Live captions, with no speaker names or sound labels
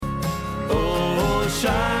Oh,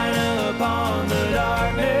 shine upon the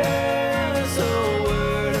darkness, oh,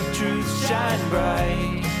 word of truth, shine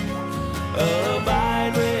bright.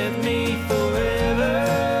 Abide with me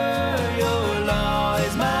forever, your law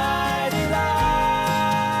is my delight.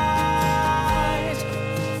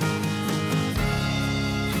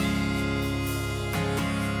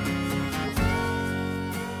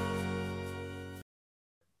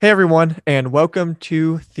 Hey everyone, and welcome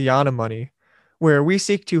to Theonomony, where we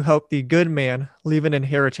seek to help the good man leave an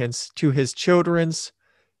inheritance to his children's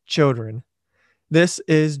children. This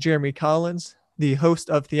is Jeremy Collins, the host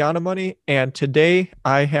of Theonomony, and today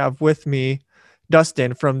I have with me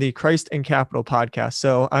Dustin from the Christ and Capital podcast.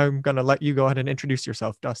 So I'm going to let you go ahead and introduce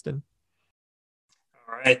yourself, Dustin.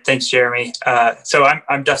 All right, thanks, Jeremy. So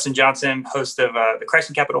I'm Dustin Johnson, host of the Christ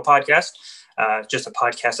and Capital podcast. Just a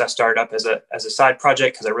podcast I started up as a side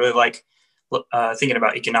project because I really like thinking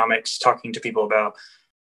about economics, talking to people about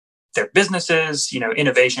their businesses,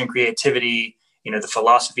 innovation, creativity, the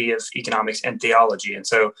philosophy of economics and theology. And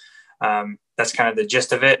so that's kind of the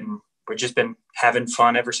gist of it. And we've just been having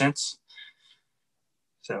fun ever since.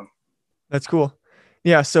 So that's cool.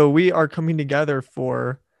 Yeah, so we are coming together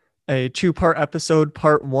for a 2-part episode.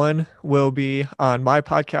 Part 1 will be on my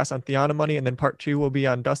podcast on Theonomony, and then part 2 will be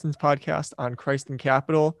on Dustin's podcast on Christ and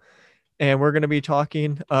Capital. And we're going to be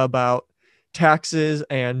talking about taxes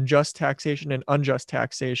and just taxation and unjust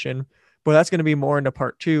taxation. But that's going to be more into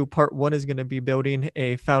part 2. Part 1 is going to be building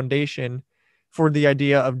a foundation for the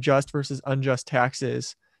idea of just versus unjust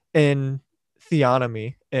taxes in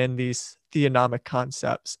theonomy and these theonomic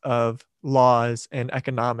concepts of laws and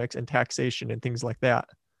economics and taxation and things like that.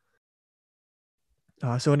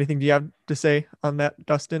 So anything do you have to say on that,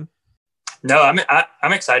 Dustin? No, I'm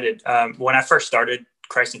excited. When I first started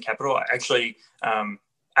Christ and Capital,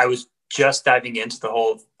 I was just diving into the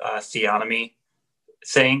whole theonomy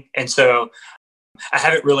thing. And so I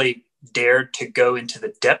haven't really dared to go into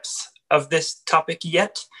the depths of this topic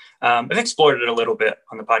yet. I've explored it a little bit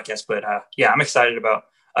on the podcast, but I'm excited about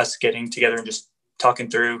us getting together and just talking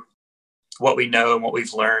through what we know and what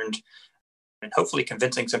we've learned, and hopefully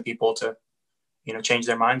convincing some people to change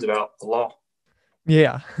their minds about the law.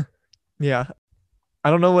 Yeah. I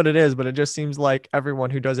don't know what it is, but it just seems like everyone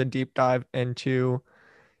who does a deep dive into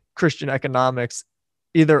Christian economics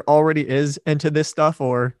either already is into this stuff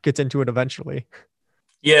or gets into it eventually.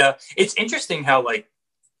 Yeah. It's interesting how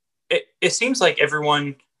it seems like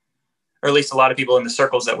everyone, or at least a lot of people in the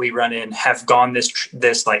circles that we run in, have gone this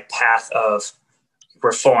path of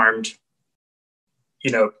reformed,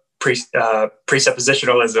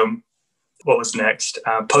 presuppositionalism. What was next?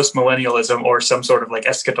 Post-millennialism, or some sort of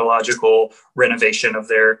eschatological renovation of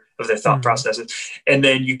their thought processes. And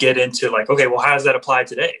then you get into okay, well, how does that apply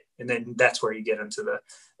today? And then that's where you get into the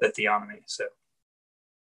theonomy. So,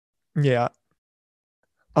 yeah.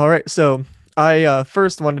 All right. So I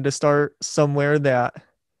first wanted to start somewhere that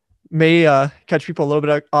may catch people a little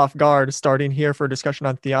bit off guard starting here for a discussion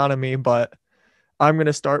on theonomy, but I'm going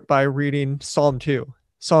to start by reading Psalm 2.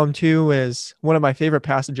 Psalm 2 is one of my favorite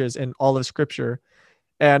passages in all of Scripture,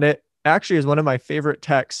 and it actually is one of my favorite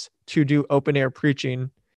texts to do open air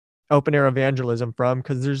preaching, open air evangelism from,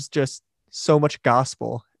 because there's just so much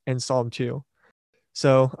gospel in Psalm 2.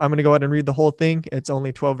 So I'm going to go ahead and read the whole thing. It's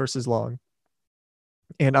only 12 verses long,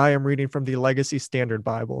 and I am reading from the Legacy Standard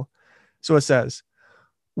Bible. So it says,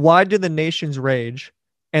 "Why do the nations rage,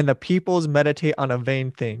 and the peoples meditate on a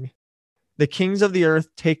vain thing? The kings of the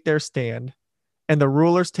earth take their stand, and the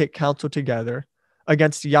rulers take counsel together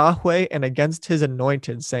against Yahweh and against his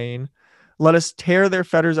anointed, saying, let us tear their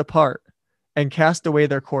fetters apart and cast away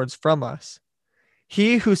their cords from us.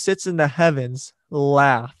 He who sits in the heavens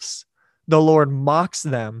laughs. The Lord mocks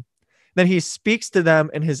them. Then he speaks to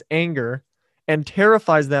them in his anger and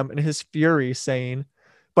terrifies them in his fury, saying,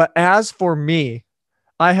 but as for me,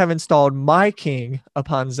 I have installed my king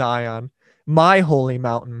upon Zion, my holy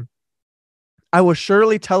mountain. I will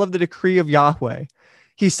surely tell of the decree of Yahweh.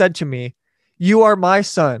 He said to me, you are my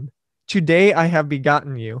son. Today I have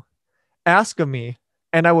begotten you. Ask of me,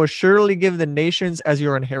 and I will surely give the nations as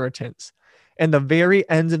your inheritance, and the very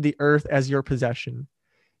ends of the earth as your possession.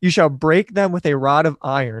 You shall break them with a rod of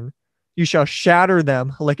iron. You shall shatter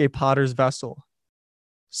them like a potter's vessel.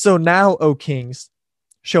 So now, O kings,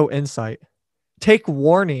 show insight. Take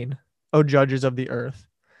warning, O judges of the earth.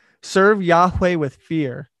 Serve Yahweh with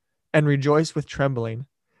fear and rejoice with trembling.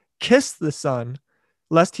 Kiss the Son,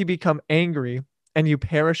 lest he become angry and you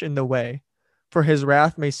perish in the way, for his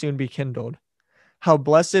wrath may soon be kindled. How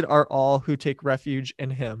blessed are all who take refuge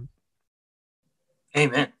in him."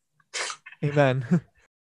 Amen. Amen.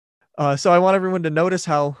 So I want everyone to notice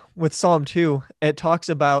how with Psalm 2, it talks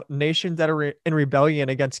about nations that are in rebellion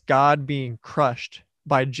against God being crushed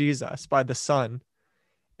by Jesus, by the Son.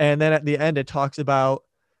 And then at the end, it talks about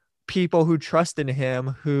people who trust in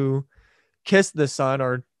him, who kiss the Son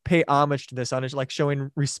or pay homage to the Son. It's like showing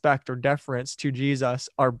respect or deference to Jesus,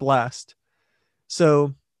 are blessed.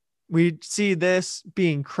 So we see this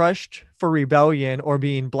being crushed for rebellion or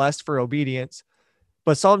being blessed for obedience.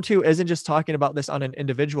 But Psalm 2 isn't just talking about this on an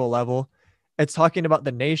individual level, it's talking about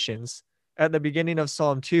the nations. At the beginning of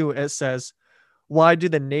Psalm 2, it says, "Why do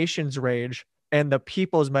the nations rage and the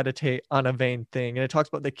peoples meditate on a vain thing?" And it talks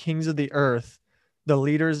about the kings of the earth, the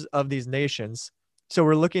leaders of these nations. So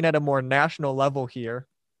we're looking at a more national level here.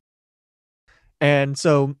 And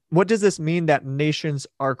so, what does this mean that nations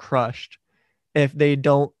are crushed if they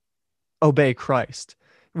don't obey Christ?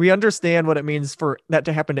 We understand what it means for that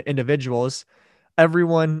to happen to individuals.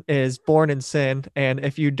 Everyone is born in sin. And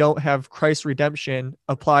if you don't have Christ's redemption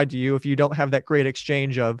applied to you, if you don't have that great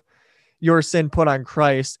exchange of your sin put on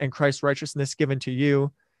Christ and Christ's righteousness given to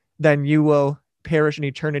you, then you will perish in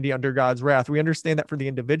eternity under God's wrath. We understand that for the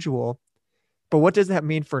individual. But what does that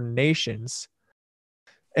mean for nations?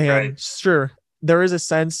 And Right. sure, there is a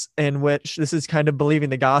sense in which this is kind of believing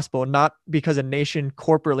the gospel, not because a nation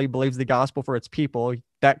corporately believes the gospel for its people.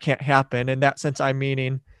 That can't happen. In that sense, I'm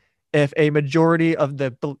meaning if a majority of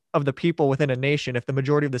the people within a nation, if the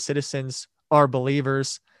majority of the citizens are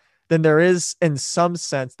believers, then there is in some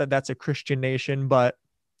sense that that's a Christian nation. But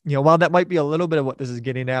while that might be a little bit of what this is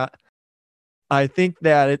getting at, I think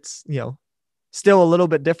that it's still a little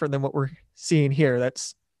bit different than what we're seeing here.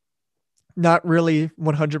 That's not really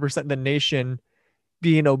 100% the nation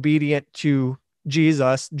being obedient to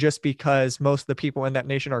Jesus just because most of the people in that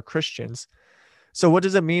nation are Christians. So what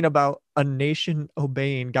does it mean about a nation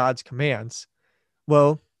obeying God's commands?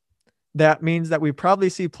 Well, that means that we probably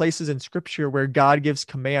see places in scripture where God gives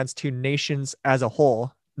commands to nations as a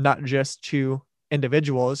whole, not just to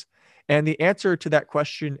individuals. And the answer to that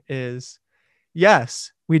question is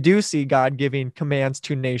yes, we do see God giving commands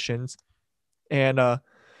to nations. And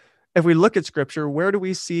if we look at scripture, where do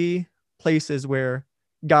we see places where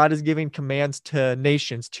God is giving commands to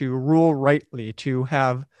nations to rule rightly, to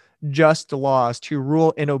have just laws, to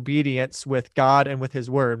rule in obedience with God and with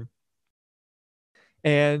his word?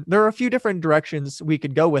 And there are a few different directions we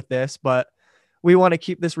could go with this, but we want to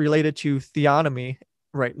keep this related to theonomy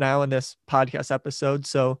right now in this podcast episode.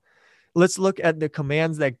 So let's look at the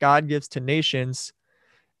commands that God gives to nations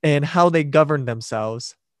and how they govern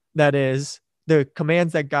themselves. That is, the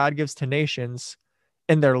commands that God gives to nations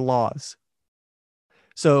and their laws.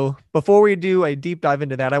 So before we do a deep dive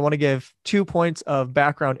into that, I want to give 2 points of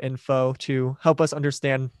background info to help us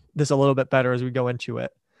understand this a little bit better as we go into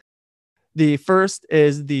it. The first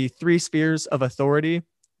is the 3 spheres of authority: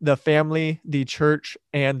 the family, the church,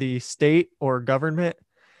 and the state or government.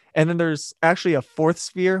 And then there's actually a 4th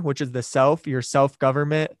sphere, which is the self, your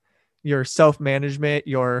self-government, your self-management,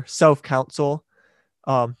 your self-counsel.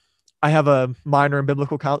 I have a minor in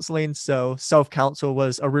biblical counseling, so self-counsel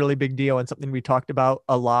was a really big deal and something we talked about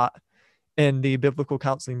a lot in the biblical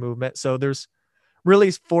counseling movement. So there's really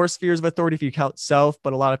 4 spheres of authority if you count self,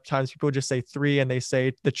 but a lot of times people just say 3 and they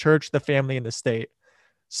say the church, the family, and the state.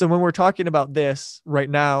 So when we're talking about this right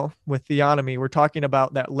now with theonomy, we're talking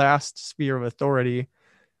about that last sphere of authority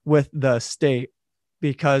with the state,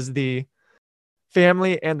 because the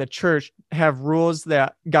family and the church have rules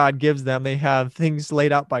that God gives them. They have things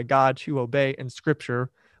laid out by God to obey in scripture.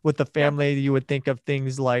 With the family, you would think of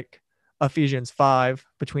things like Ephesians 5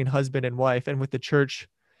 between husband and wife. And with the church,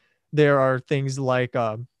 there are things like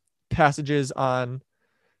passages on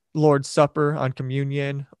Lord's Supper, on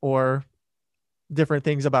communion, or different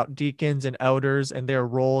things about deacons and elders and their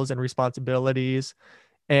roles and responsibilities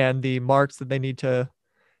and the marks that they need to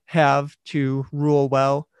have to rule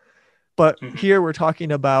well. But here we're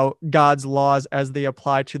talking about God's laws as they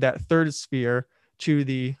apply to that 3rd sphere, to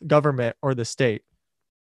the government or the state.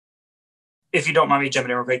 If you don't mind me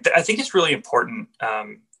jumping in real quick, I think it's really important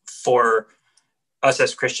for us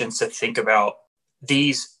as Christians to think about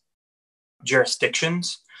these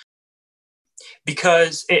jurisdictions,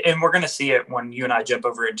 because, and we're going to see it when you and I jump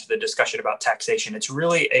over into the discussion about taxation. It's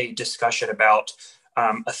really a discussion about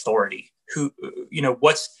authority.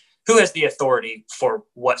 Who has the authority for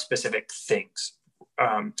what specific things?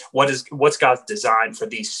 What's God's design for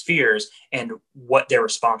these spheres and what they're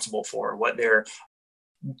responsible for, what they're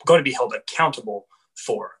going to be held accountable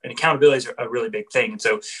for. And accountability is a really big thing. And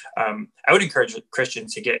so I would encourage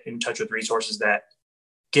Christians to get in touch with resources that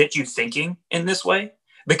get you thinking in this way.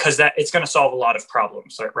 because that it's going to solve a lot of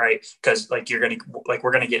problems, right? Because we're going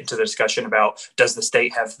to get into the discussion about, does the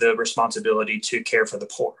state have the responsibility to care for the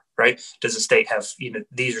poor, right? Does the state have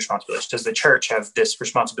these responsibilities? Does the church have this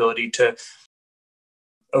responsibility to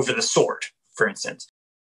over the sword, for instance?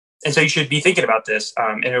 And so you should be thinking about this,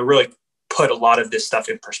 and it really put a lot of this stuff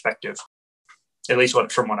in perspective, at least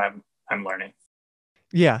from what I'm learning.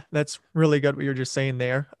 Yeah, that's really good what you're just saying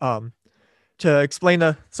there. To explain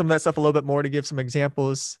some of that stuff a little bit more, to give some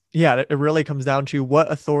examples, it really comes down to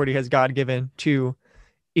what authority has God given to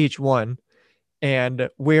each one. And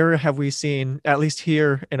where have we seen, at least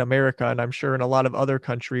here in America, and I'm sure in a lot of other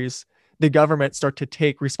countries, the government start to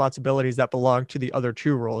take responsibilities that belong to the other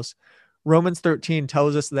two roles. Romans 13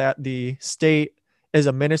 tells us that the state is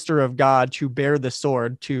a minister of God to bear the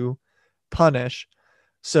sword, to punish.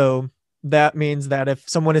 So that means that if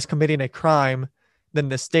someone is committing a crime, then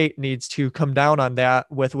the state needs to come down on that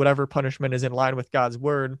with whatever punishment is in line with God's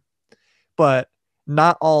word. But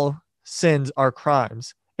not all sins are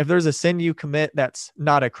crimes. If there's a sin you commit that's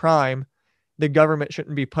not a crime, the government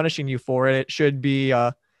shouldn't be punishing you for it. It should be,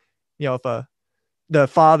 if the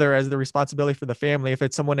father has the responsibility for the family, if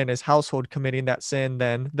it's someone in his household committing that sin,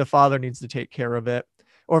 then the father needs to take care of it.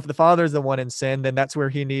 Or if the father is the one in sin, then that's where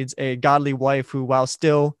he needs a godly wife who, while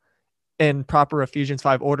still in proper Ephesians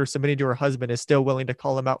 5 order, submitting to her husband, is still willing to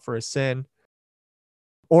call him out for his sin.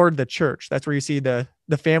 Or the church. That's where you see the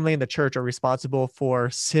family and the church are responsible for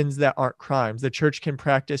sins that aren't crimes. The church can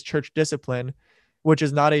practice church discipline, which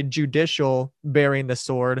is not a judicial bearing the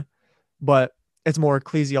sword, but it's more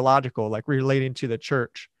ecclesiological, like relating to the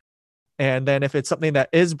church. And then if it's something that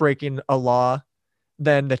is breaking a law,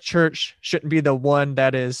 then the church shouldn't be the one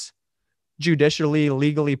that is judicially,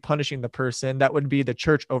 legally punishing the person. That would be the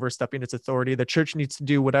church overstepping its authority. The church needs to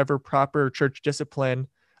do whatever proper church discipline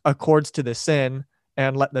accords to the sin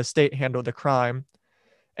and let the state handle the crime.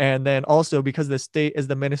 And then also, because the state is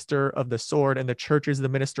the minister of the sword and the church is the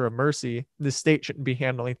minister of mercy, the state shouldn't be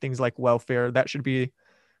handling things like welfare. That should be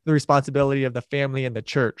the responsibility of the family and the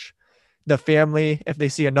church. The family, if they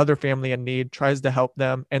see another family in need, tries to help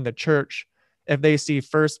them, and the church, if they see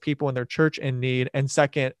first people in their church in need, and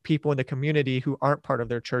second, people in the community who aren't part of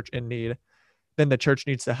their church in need, then the church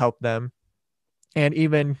needs to help them, and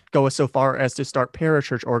even go so far as to start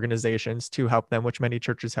parachurch organizations to help them, which many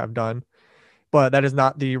churches have done. But that is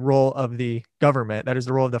not the role of the government. That is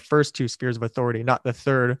the role of the first two spheres of authority, not the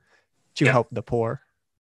third, to help the poor.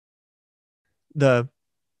 The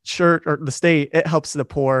church or the state, it helps the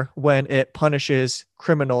poor when it punishes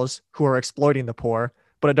criminals who are exploiting the poor,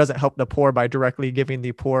 but it doesn't help the poor by directly giving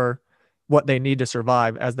the poor what they need to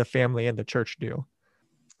survive, as the family and the church do.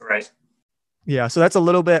 Right. Yeah. So that's a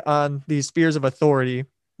little bit on these spheres of authority,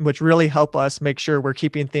 which really help us make sure we're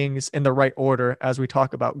keeping things in the right order as we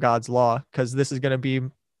talk about God's law, because this is going to be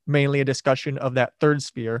mainly a discussion of that third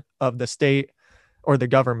sphere of the state or the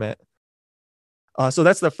government. So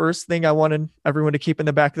that's the first thing I wanted everyone to keep in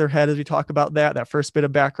the back of their head as we talk about that first bit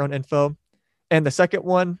of background info. And the second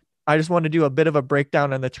one, I just want to do a bit of a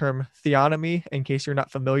breakdown on the term theonomy in case you're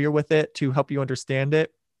not familiar with it, to help you understand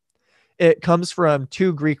it. It comes from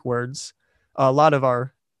two Greek words. A lot of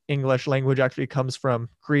our English language actually comes from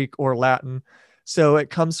Greek or Latin. So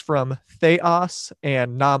it comes from theos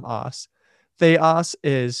and nomos. Theos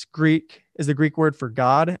is the Greek word for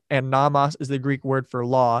God, and nomos is the Greek word for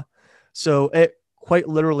law. So it quite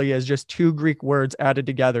literally is just two Greek words added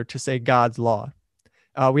together to say God's law.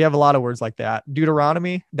 We have a lot of words like that.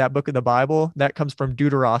 Deuteronomy, that book of the Bible, that comes from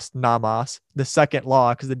deuteros nomos, the second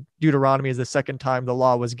law, because the Deuteronomy is the second time the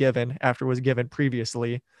law was given after it was given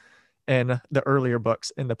previously in the earlier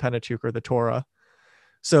books in the Pentateuch or the Torah.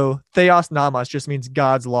 So theos nomos just means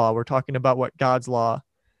God's law. We're talking about what God's law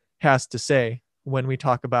has to say when we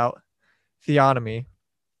talk about theonomy.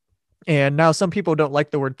 And now some people don't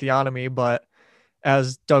like the word theonomy, but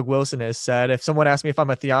as Doug Wilson has said, if someone asks me if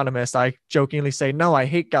I'm a theonomist, I jokingly say, no, I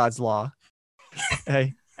hate God's law.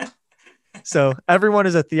 Hey. So everyone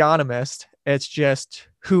is a theonomist. It's just,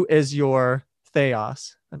 who is your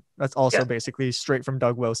theos? That's also basically straight from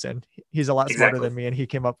Doug Wilson. He's a lot smarter than me, and he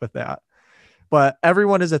came up with that. But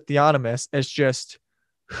everyone is a theonomist. It's just,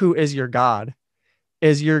 who is your God?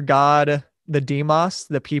 Is your God the demos,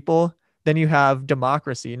 the people? Then you have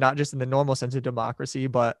democracy, not just in the normal sense of democracy,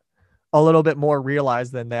 but a little bit more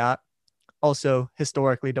realized than that. Also,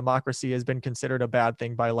 historically, democracy has been considered a bad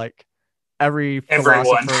thing by like everyone.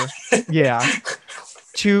 Philosopher. Yeah.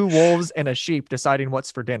 Two wolves and a sheep deciding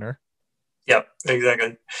what's for dinner. Yep,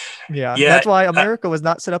 exactly. Yeah. That's why America was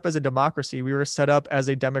not set up as a democracy. We were set up as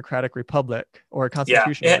a democratic republic or a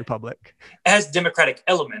constitutional republic. It has democratic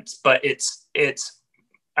elements, but it's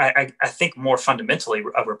I think more fundamentally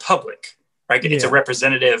a republic, right? It's a Yeah.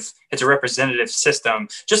 representative system,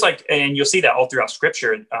 just like, and you'll see that all throughout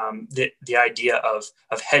scripture, the idea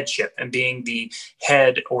of headship and being the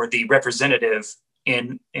head or the representative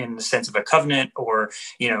in the sense of a covenant or,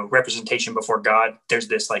 representation before God. There's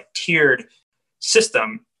this like tiered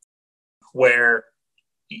system where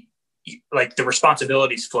like the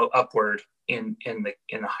responsibilities flow upward in the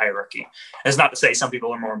hierarchy. It's not to say some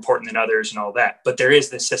people are more important than others and all that, but there is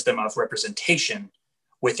this system of representation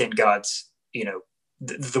within God's,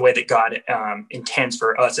 the way that God intends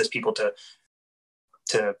for us as people to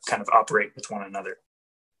kind of operate with one another.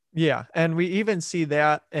 Yeah. And we even see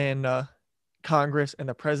that in Congress and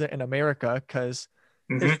the president in America, because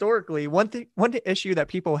historically, one issue that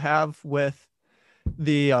people have with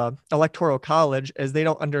the electoral college is they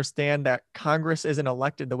don't understand that Congress isn't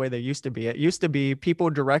elected the way they used to be. It used to be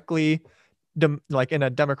people directly, like in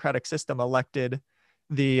a democratic system, elected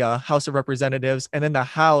the House of Representatives, and then the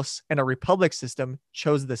House in a republic system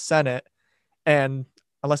chose the Senate. And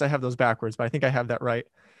unless I have those backwards, but I think I have that right.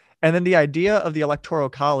 And then the idea of the electoral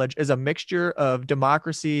college is a mixture of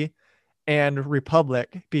democracy and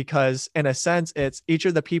republic, because in a sense, it's each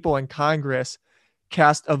of the people in Congress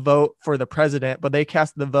cast a vote for the president, but they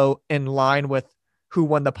cast the vote in line with who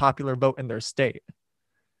won the popular vote in their state.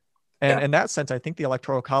 And in that sense, I think the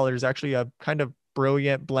electoral college is actually a kind of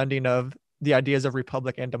brilliant blending of the ideas of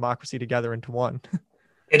republic and democracy together into one.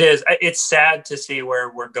 It is. It's sad to see where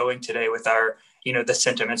we're going today with our, the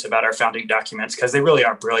sentiments about our founding documents, because they really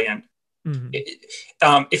are brilliant.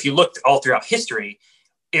 If you looked all throughout history,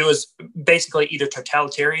 it was basically either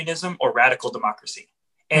totalitarianism or radical democracy.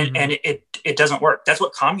 And it doesn't work. That's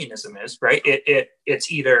what communism is, right? It's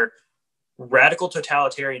either radical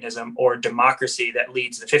totalitarianism or democracy that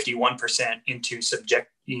leads the 51% into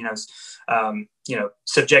subjecting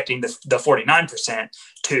the 49%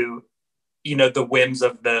 to, the whims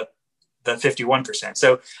of the 51%.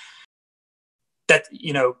 So that,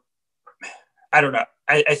 I don't know.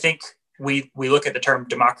 I think we look at the term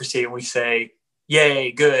democracy and we say,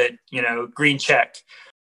 yay, good, green check.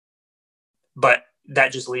 But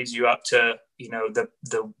that just leaves you up to,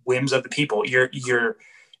 the whims of the people. You're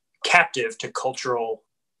captive to cultural,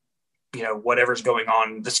 whatever's going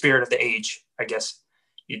on, the spirit of the age, I guess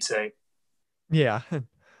you'd say. Yeah.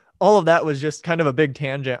 All of that was just kind of a big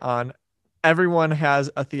tangent on everyone has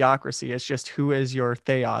a theocracy. It's just, who is your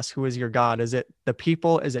theos? Who is your God? Is it the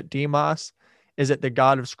people? Is it Demos? Is it the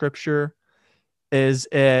God of scripture? Is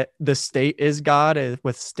it the state is God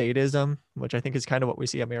with statism, which I think is kind of what we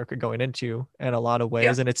see America going into in a lot of ways.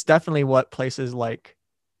 Yeah. And it's definitely what places like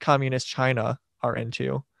communist China are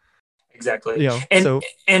into. Exactly.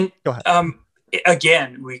 And go ahead.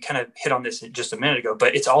 Again, we kind of hit on this just a minute ago,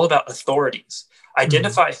 but it's all about authorities.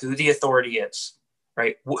 Identify who the authority is,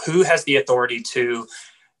 right? Who has the authority to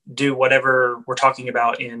do whatever we're talking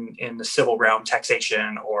about in the civil realm,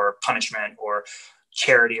 taxation or punishment or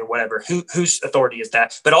charity or whatever. Whose authority is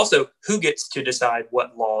that? But also, who gets to decide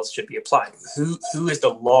what laws should be applied? Who is the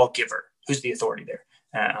lawgiver? Who's the authority there?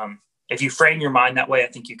 If you frame your mind that way, I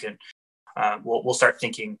think you can. We'll start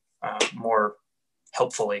thinking more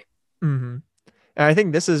helpfully. Mm-hmm. And I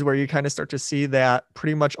think this is where you kind of start to see that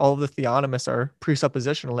pretty much all of the theonomists are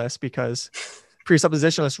presuppositionalists, because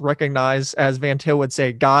presuppositionalists recognize, as Van Til would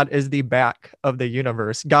say, God is the back of the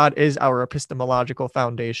universe. God is our epistemological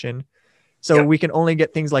foundation. So we can only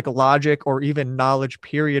get things like logic or even knowledge,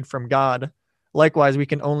 period, from God. Likewise, we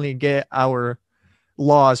can only get our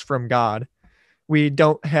laws from God. We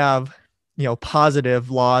don't have, positive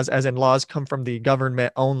laws, as in laws come from the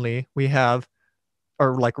government only. We have,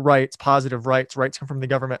 or like rights, positive rights. Rights come from the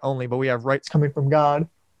government only, but we have rights coming from God,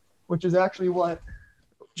 which is actually what,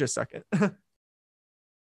 just a second.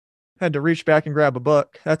 Had to reach back and grab a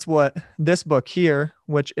book. That's what this book here,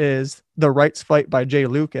 which is The Rights Fight by Jay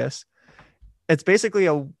Lucas. It's basically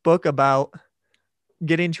a book about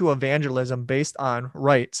getting to evangelism based on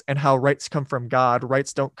rights and how rights come from God.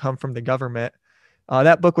 Rights don't come from the government.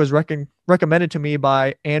 That book was recommended to me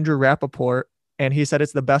by Andrew Rappaport, and he said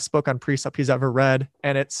it's the best book on precept he's ever read.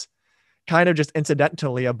 And it's kind of just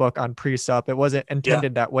incidentally a book on precept. It wasn't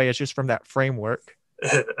intended that way. It's just from that framework.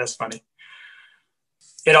 That's funny.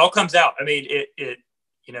 It all comes out. I mean, it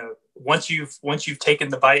once you've taken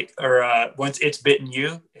the bite, or once it's bitten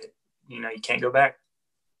you, you can't go back.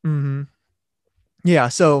 Mm-hmm. Yeah.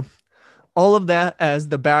 So all of that as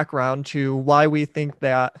the background to why we think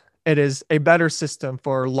that it is a better system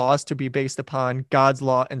for laws to be based upon God's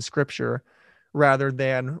law and scripture rather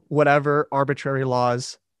than whatever arbitrary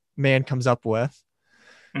laws man comes up with.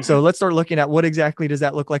 Mm-hmm. So let's start looking at what exactly does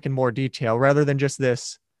that look like in more detail, rather than just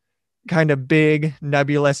this kind of big,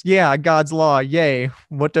 nebulous, yeah, God's law, yay.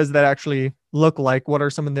 What does that actually look like? What are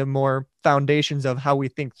some of the more foundations of how we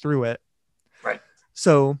think through it? Right.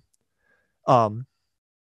 So,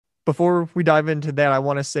 before we dive into that, I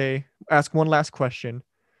want to ask one last question.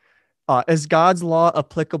 Is God's law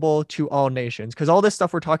applicable to all nations? Because all this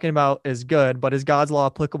stuff we're talking about is good, but is God's law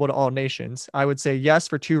applicable to all nations? I would say yes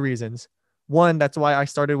for two reasons. One, that's why I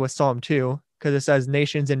started with Psalm 2, because it says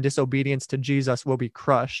nations in disobedience to Jesus will be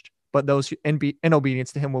crushed, but those who in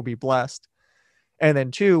obedience to him will be blessed. And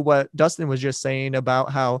then two, what Dustin was just saying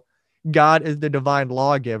about how God is the divine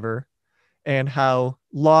lawgiver and how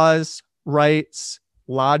laws, rights,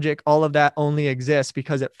 logic, all of that only exists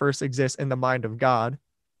because it first exists in the mind of God.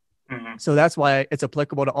 Mm-hmm. So that's why it's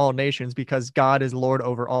applicable to all nations, because God is Lord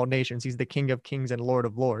over all nations. He's the King of kings and Lord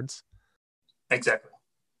of lords. Exactly.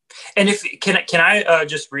 And if can I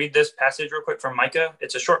just read this passage real quick from Micah?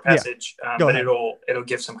 It's a short passage, but ahead. it'll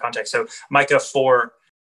give some context. So Micah 4,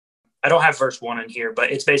 I don't have verse 1 in here,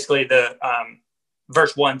 but it's basically the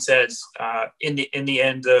verse 1 says, in the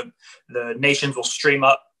end, the nations will stream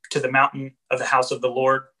up to the mountain of the house of the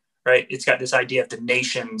Lord. Right? It's got this idea of the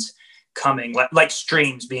nations coming like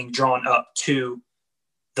streams being drawn up to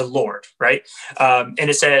the Lord, right? And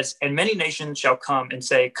it says, and many nations shall come and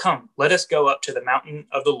say, come, let us go up to the mountain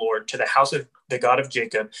of the Lord, to the house of the God of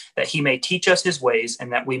Jacob, that he may teach us his ways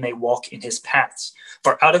and that we may walk in his paths.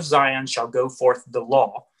 For out of Zion shall go forth the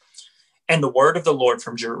law and the word of the Lord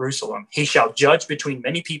from Jerusalem. He shall judge between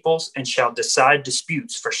many peoples and shall decide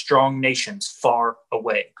disputes for strong nations far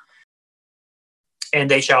away. And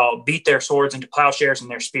they shall beat their swords into plowshares and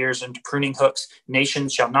their spears into pruning hooks.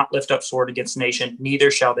 Nations shall not lift up sword against nation, neither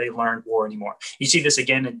shall they learn war anymore. You see this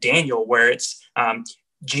again in Daniel, where it's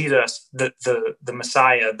Jesus, the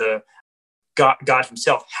Messiah, the God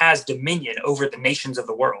himself has dominion over the nations of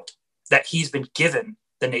the world, that he's been given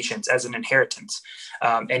the nations as an inheritance.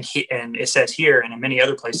 And it says here and in many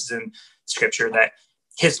other places in Scripture that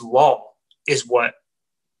his law is what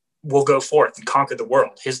will go forth and conquer the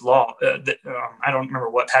world. His law, I don't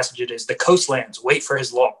remember what passage it is. The coastlands wait for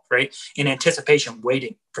his law, right? In anticipation,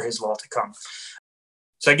 waiting for his law to come.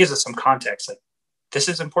 So that gives us some context. Like, this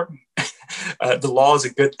is important. The law is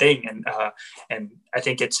a good thing, and I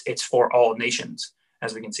think it's for all nations,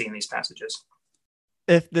 as we can see in these passages.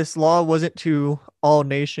 If this law wasn't to all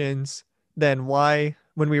nations, then why,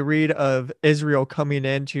 when we read of Israel coming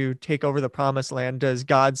in to take over the promised land, does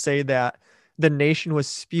God say that the nation was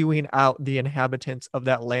spewing out the inhabitants of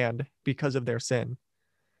that land because of their sin?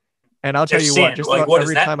 And I'll tell you what, just like, about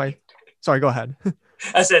every time sorry, go ahead.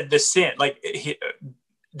 I said the sin, like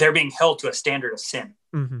they're being held to a standard of sin.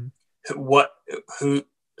 Mm-hmm.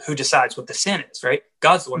 Who decides what the sin is, right?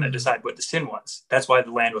 God's the one that decided what the sin was. That's why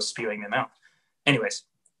the land was spewing them out. Anyways,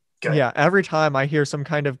 go ahead. Yeah, every time I hear some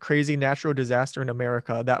kind of crazy natural disaster in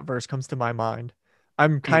America, that verse comes to my mind.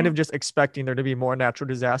 I'm kind of just expecting there to be more natural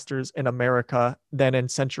disasters in America than in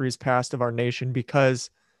centuries past of our nation, because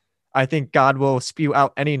I think God will spew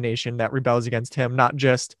out any nation that rebels against him, not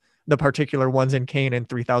just the particular ones in Canaan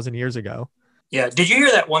 3,000 years ago. Yeah. Did you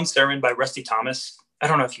hear that one sermon by Rusty Thomas? I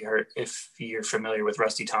don't know if you're familiar with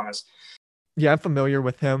Rusty Thomas. Yeah, I'm familiar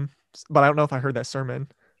with him, but I don't know if I heard that sermon.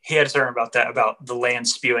 He had a sermon about the land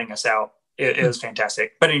spewing us out. It was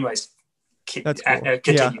fantastic. But anyways, that's cool.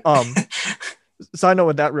 Continue. Yeah. Side note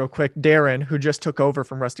with that real quick, Darren, who just took over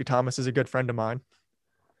from Rusty Thomas, is a good friend of mine.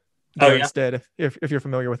 Darren Stead, if you're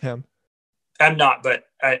familiar with him. I'm not, but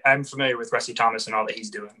I'm familiar with Rusty Thomas and all that he's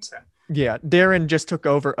doing. So yeah, Darren just took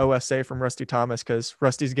over OSA from Rusty Thomas because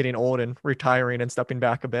Rusty's getting old and retiring and stepping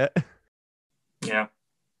back a bit. Yeah.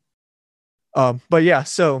 But yeah,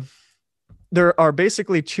 so there are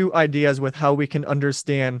basically two ideas with how we can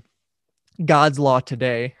understand God's law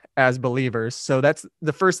today as believers. So that's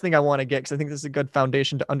the first thing I want to get, because I think this is a good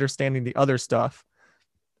foundation to understanding the other stuff,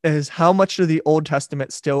 is how much do the Old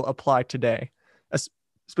Testament still apply today,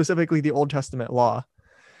 specifically the Old Testament law.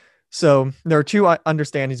 So there are two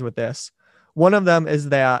understandings with this. One of them is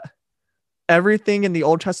that everything in the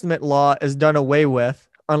Old Testament law is done away with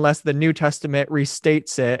unless the New Testament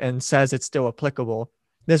restates it and says it's still applicable.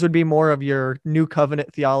 This would be more of your New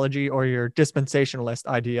Covenant theology or your dispensationalist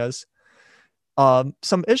ideas.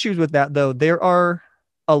 Some issues with that, though. There are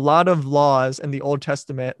a lot of laws in the Old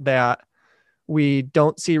Testament that we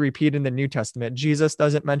don't see repeated in the New Testament. Jesus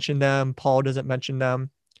doesn't mention them. Paul doesn't mention them.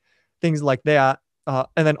 Things like that. And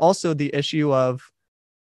then also the issue of,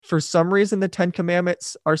 for some reason, the 10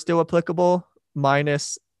 Commandments are still applicable,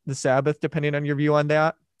 minus the Sabbath, depending on your view on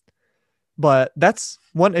that. But that's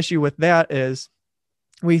one issue with that is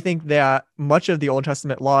we think that much of the Old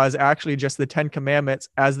Testament law is actually just the 10 Commandments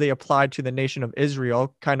as they applied to the nation of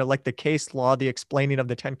Israel, kind of like the case law, the explaining of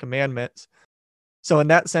the 10 Commandments. So in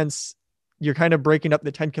that sense, you're kind of breaking up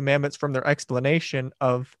the 10 Commandments from their explanation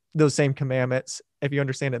of those same commandments, if you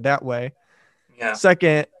understand it that way. Yeah.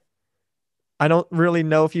 Second, I don't really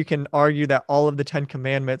know if you can argue that all of the 10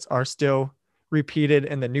 Commandments are still repeated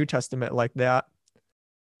in the New Testament like that.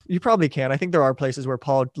 You probably can. I think there are places where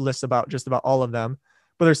Paul lists about just about all of them,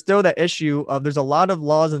 but there's still that issue of there's a lot of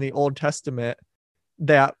laws in the Old Testament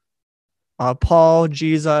that Paul,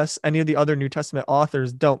 Jesus, any of the other New Testament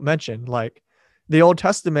authors don't mention. Like the Old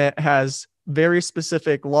Testament has very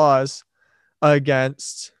specific laws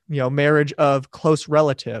against, marriage of close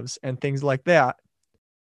relatives and things like that.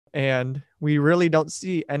 And we really don't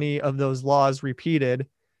see any of those laws repeated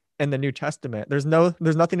in the New Testament. There's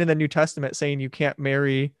nothing in the New Testament saying you can't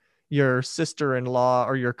marry your sister-in-law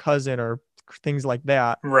or your cousin or things like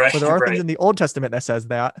that. Right. But there are right. things in the Old Testament that says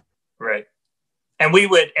that. Right. And we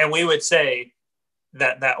would say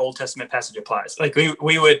that Old Testament passage applies. Like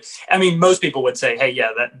we would, I mean, most people would say, hey, yeah,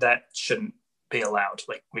 that shouldn't be allowed.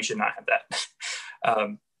 Like we should not have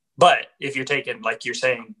that. But if you're taking, like you're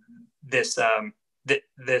saying, this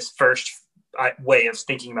first way of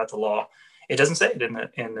thinking about the law, it doesn't say it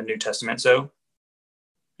in the New Testament. So,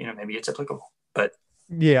 maybe it's applicable, but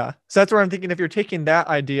yeah. So that's where I'm thinking, if you're taking that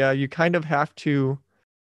idea, you kind of have to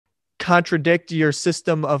contradict your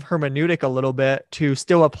system of hermeneutic a little bit to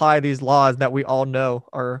still apply these laws that we all know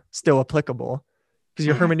are still applicable, because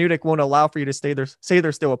your hermeneutic won't allow for you to say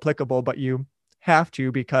they're still applicable, but you have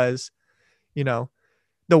to, because,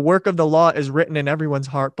 the work of the law is written in everyone's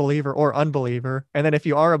heart, believer or unbeliever. And then if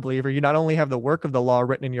you are a believer, you not only have the work of the law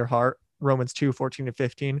written in your heart, Romans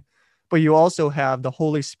 2:14-15, but you also have the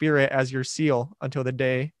Holy Spirit as your seal until the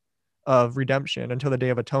day of redemption, until the day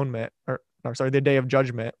of atonement, the day of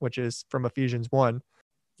judgment, which is from Ephesians 1.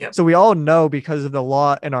 Yep. So we all know, because of the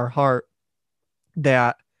law in our heart,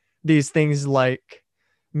 that these things like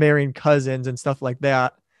marrying cousins and stuff like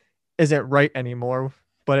that isn't right anymore.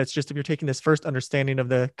 But it's just, if you're taking this first understanding of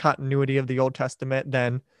the continuity of the Old Testament,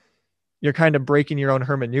 then you're kind of breaking your own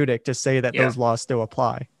hermeneutic to say that those laws still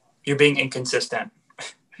apply. You're being inconsistent,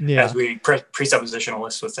 as we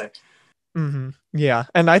presuppositionalists would say. Mm-hmm. Yeah.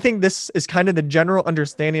 And I think this is kind of the general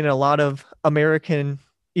understanding in a lot of American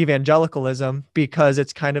evangelicalism, because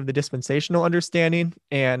it's kind of the dispensational understanding,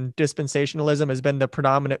 and dispensationalism has been the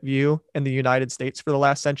predominant view in the United States for the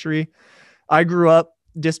last century. I grew up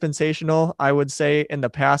dispensational. I would say in the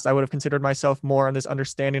past, I would have considered myself more on this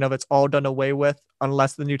understanding of it's all done away with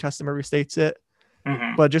unless the New Testament restates it.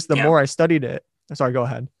 Mm-hmm. But just the more I studied it, sorry, go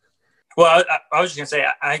ahead. Well, I was just going to say,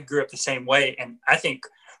 I grew up the same way. And I think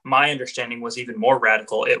my understanding was even more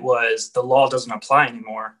radical. It was the law doesn't apply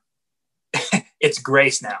anymore. It's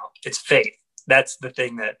grace now. It's faith. That's the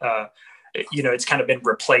thing that, it's kind of been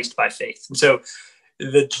replaced by faith. And so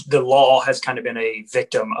the law has kind of been a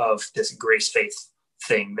victim of this grace faith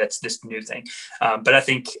thing. That's this new thing. But I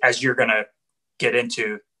think as you're going to get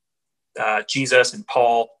into, Jesus and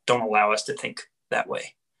Paul don't allow us to think that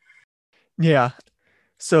way. Yeah.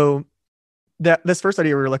 So this first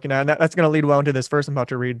idea we were looking at, and that's going to lead well into this verse I'm about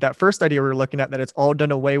to read. That first idea we were looking at, that it's all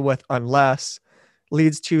done away with unless,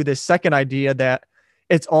 leads to this second idea that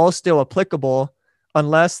it's all still applicable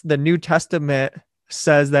unless the New Testament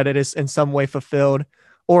says that it is in some way fulfilled,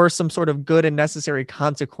 or some sort of good and necessary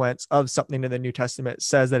consequence of something in the New Testament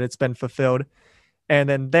says that it's been fulfilled. And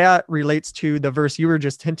then that relates to the verse you were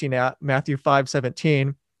just hinting at, Matthew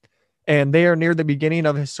 5:17. And there, near the beginning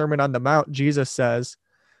of his Sermon on the Mount, Jesus says,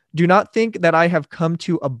 "Do not think that I have come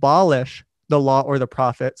to abolish the law or the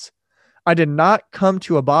prophets. I did not come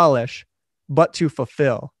to abolish, but to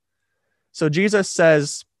fulfill." So Jesus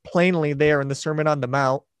says plainly there in the Sermon on the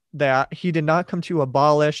Mount that he did not come to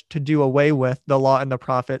abolish, to do away with the law and the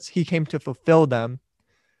prophets. He came to fulfill them.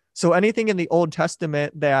 So anything in the Old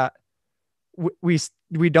Testament that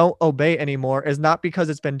we don't obey anymore is not because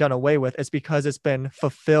it's been done away with. It's because it's been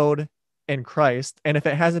fulfilled in Christ. And if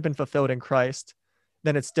it hasn't been fulfilled in Christ,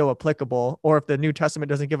 then it's still applicable. Or if the New Testament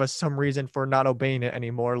doesn't give us some reason for not obeying it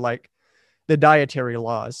anymore, like the dietary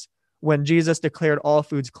laws, when Jesus declared all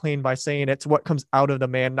foods clean by saying it's what comes out of the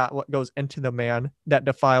man, not what goes into the man, that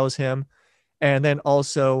defiles him. And then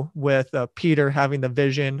also with Peter having the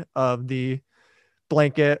vision of the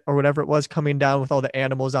blanket or whatever it was coming down with all the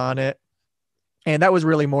animals on it. And that was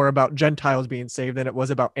really more about Gentiles being saved than it was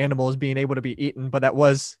about animals being able to be eaten. But that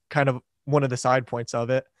was kind of one of the side points of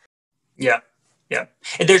it. Yeah. Yeah.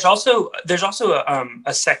 And there's also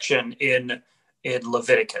a section in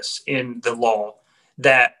Leviticus, in the law,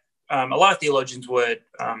 that a lot of theologians would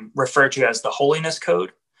refer to as the holiness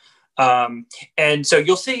code. And so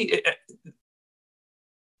you'll see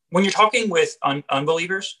when you're talking with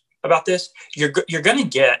unbelievers about this, you're going to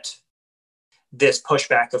get this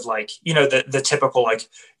pushback of like, the typical, like,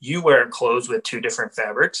 you wear clothes with 2 different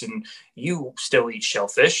fabrics and you still eat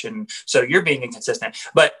shellfish. And so you're being inconsistent.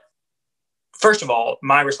 But first of all,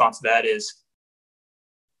 my response to that is,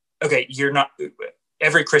 okay,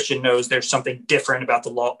 every Christian knows there's something different about the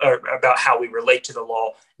law, or about how we relate to the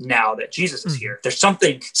law now that Jesus is here. There's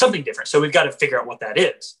something different. So we've got to figure out what that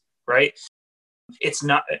is, right? It's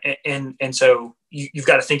not, and so you've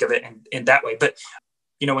got to think of it in that way. But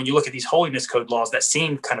when you look at these holiness code laws that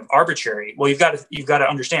seem kind of arbitrary, well, you've got to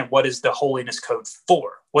understand, what is the holiness code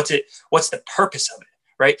for? What's the purpose of it,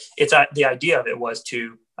 right? It's the idea of it was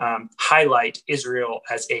to highlight Israel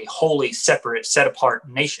as a holy, separate, set apart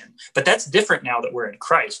nation. But that's different now that we're in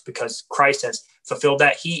Christ, because Christ has fulfilled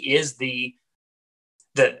that. He is the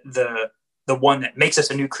one that makes us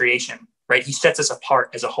a new creation, right? He sets us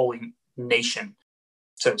apart as a holy nation,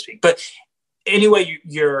 so to speak. But anyway,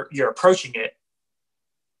 you're approaching it,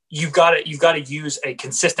 you've got to use a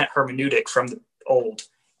consistent hermeneutic from the old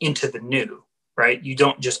into the new, right? You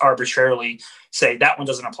don't just arbitrarily say that one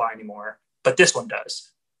doesn't apply anymore, but this one does.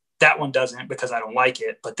 That one doesn't because I don't like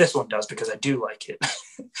it, but this one does because I do like it.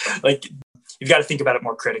 Like, you've got to think about it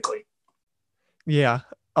more critically. Yeah.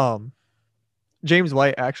 James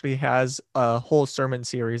White actually has a whole sermon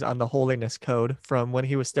series on the holiness code from when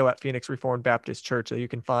he was still at Phoenix Reformed Baptist Church that you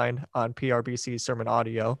can find on PRBC's Sermon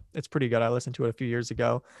Audio. It's pretty good. I listened to it a few years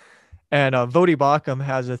ago. And Vodi Bakum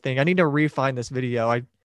has a thing. I need to re-find this video.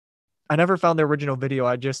 I never found the original video.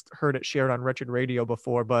 I just heard it shared on Wretched Radio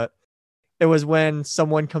before, but it was when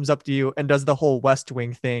someone comes up to you and does the whole West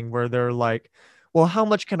Wing thing where they're like, well, how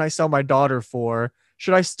much can I sell my daughter for?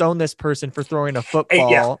 Should I stone this person for throwing a football?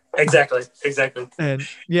 Yeah, exactly. And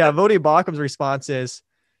yeah, Vodi Bakum's response is,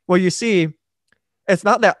 well, you see, it's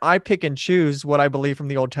not that I pick and choose what I believe from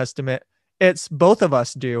the Old Testament. It's both of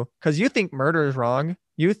us do, because you think murder is wrong.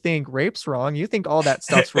 You think rape's wrong. You think all that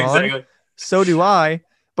stuff's wrong. Exactly. So do I.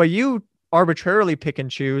 But you arbitrarily pick and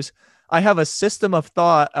choose. I have a system of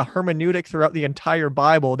thought, a hermeneutic throughout the entire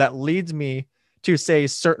Bible that leads me to say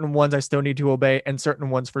certain ones I still need to obey and certain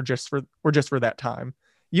ones were just for that time.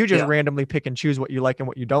 You just randomly pick and choose what you like and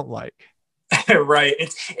what you don't like. Right.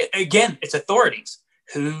 It's authorities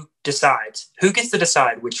who decides, who gets to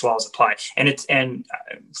decide which laws apply. And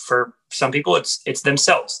for some people, it's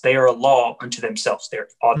themselves. They are a law unto themselves. They're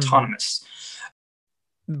autonomous.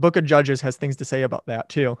 The Book of Judges has things to say about that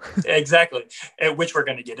too. Exactly. Which we're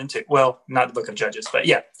going to get into. Well, not the Book of Judges, but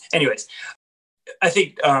yeah. Anyways, I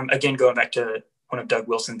think, again, going back to one of Doug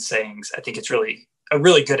Wilson's sayings, I think it's really a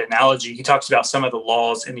really good analogy. He talks about some of the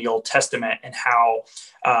laws in the Old Testament and how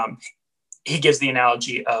he gives the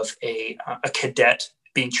analogy of a cadet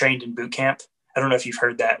being trained in boot camp. I don't know if you've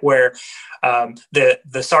heard that, where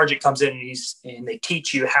the sergeant comes in and they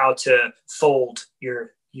teach you how to fold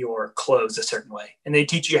your clothes a certain way, and they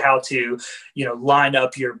teach you how to line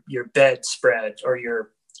up your bedspread,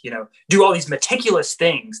 or do all these meticulous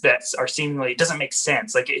things that are seemingly, it doesn't make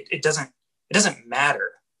sense. Like it doesn't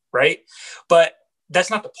matter, right? But that's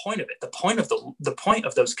not the point of it. The point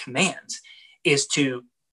of those commands is to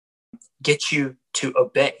get you to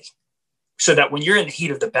obey, so that when you're in the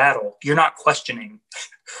heat of the battle, you're not questioning,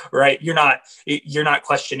 right? You're not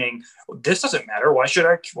questioning, this doesn't matter. Why should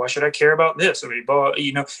I care about this? I mean,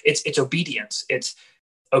 it's obedience. It's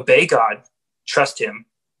obey God, trust him,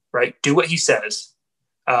 right? Do what he says.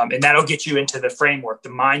 And that'll get you into the framework, the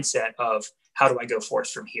mindset of how do I go forth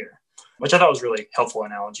from here, which I thought was really helpful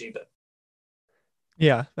analogy. But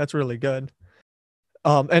yeah, that's really good.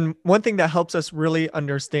 And one thing that helps us really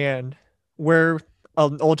understand where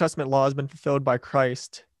Old Testament law has been fulfilled by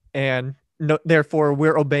Christ, and therefore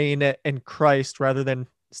we're obeying it in Christ rather than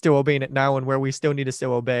still obeying it now, and where we still need to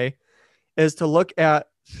still obey, is to look at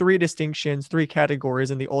 3 distinctions, 3 categories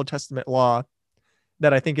in the Old Testament law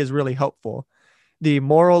that I think is really helpful: the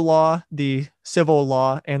moral law, the civil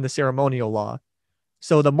law, and the ceremonial law.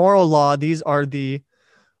 So the moral law, these are the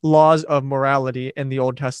laws of morality in the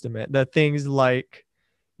Old Testament, the things like,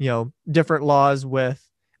 different laws with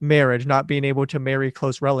marriage, not being able to marry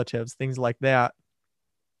close relatives, things like that.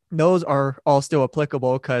 Those are all still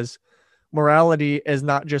applicable, because morality is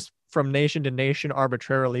not just from nation to nation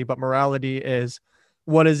arbitrarily, but morality is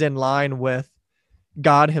what is in line with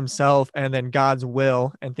God himself and then God's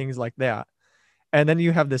will and things like that. And then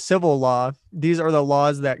you have the civil law. These are the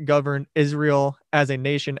laws that govern Israel as a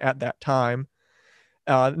nation at that time.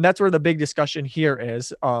 And that's where the big discussion here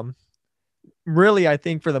is. really, I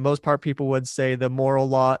think for the most part, people would say the moral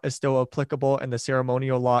law is still applicable and the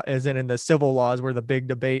ceremonial law isn't, and the civil law is where the big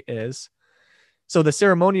debate is. So the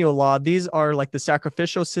ceremonial law, these are like the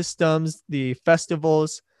sacrificial systems, the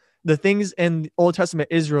festivals, the things in Old Testament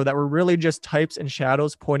Israel that were really just types and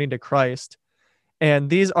shadows pointing to Christ. And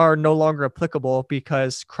these are no longer applicable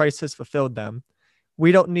because Christ has fulfilled them.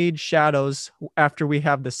 We don't need shadows after we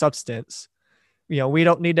have the substance. We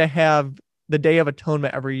don't need to have the Day of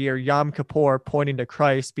Atonement every year, Yom Kippur, pointing to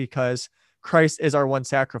Christ, because Christ is our one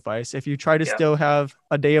sacrifice. If you try to still have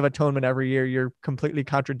a Day of Atonement every year, you're completely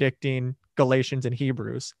contradicting Galatians and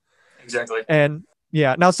Hebrews. Exactly. And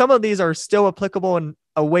now some of these are still applicable in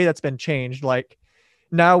a way that's been changed. Like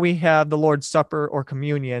now we have the Lord's Supper or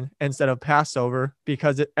communion instead of Passover,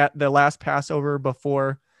 because at the last Passover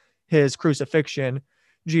before his crucifixion,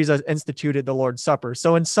 Jesus instituted the Lord's Supper.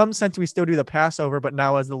 So in some sense, we still do the Passover, but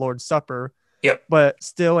now as the Lord's Supper. Yep. But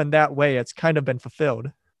still in that way, it's kind of been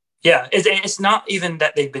fulfilled. Yeah. It's not even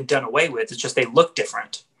that they've been done away with. It's just they look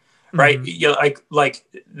different. Right.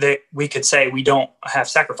 Mm-hmm. We could say we don't have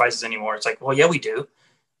sacrifices anymore. It's like, well, yeah, we do.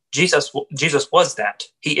 Jesus was that.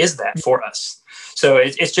 He is that for us. So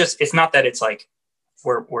it's not that it's like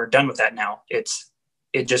we're done with that now. It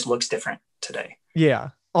just looks different today. Yeah.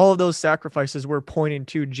 All of those sacrifices were pointing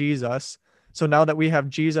to Jesus. So now that we have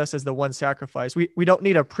Jesus as the one sacrifice, we don't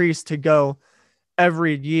need a priest to go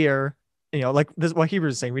every year. Like this is what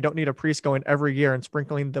Hebrews is saying. We don't need a priest going every year and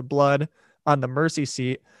sprinkling the blood on the mercy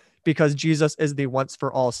seat, because Jesus is the once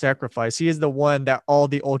for all sacrifice. He is the one that all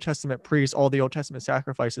the Old Testament priests, all the Old Testament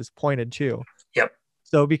sacrifices pointed to. Yep.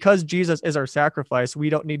 So because Jesus is our sacrifice, we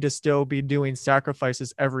don't need to still be doing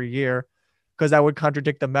sacrifices every year, because that would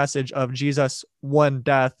contradict the message of Jesus' one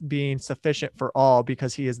death being sufficient for all,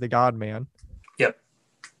 because he is the God-man. Yep.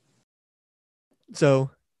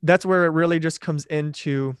 So that's where it really just comes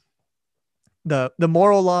into the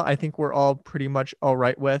moral law. I think we're all pretty much all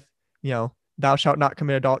right with, thou shalt not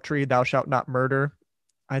commit adultery, thou shalt not murder.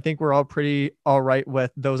 I think we're all pretty all right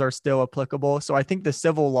with those are still applicable. So I think the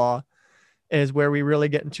civil law is where we really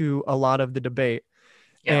get into a lot of the debate.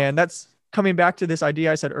 Yeah. And that's coming back to this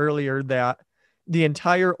idea I said earlier, that the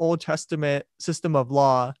entire Old Testament system of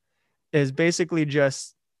law is basically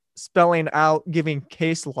just spelling out, giving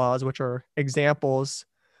case laws, which are examples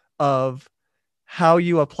of how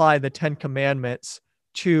you apply the 10 commandments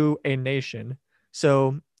to a nation.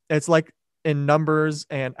 So it's like in Numbers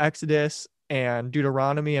and Exodus and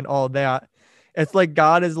Deuteronomy and all that, it's like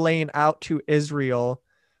God is laying out to Israel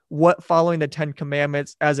what following the 10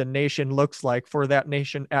 commandments as a nation looks like for that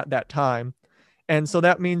nation at that time. And so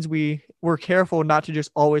that means we're careful not to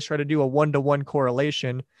just always try to do a one-to-one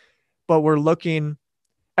correlation, but we're looking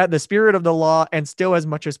at the spirit of the law and still as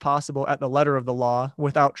much as possible at the letter of the law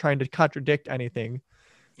without trying to contradict anything.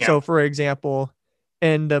 Yeah. So for example,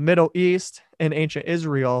 in the Middle East, in ancient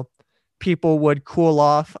Israel, people would cool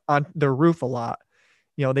off on their roof a lot.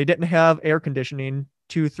 They didn't have air conditioning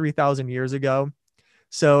 2,000-3,000 years ago.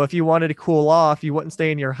 So if you wanted to cool off, you wouldn't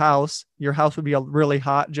stay in your house. Your house would be really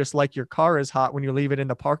hot, just like your car is hot when you leave it in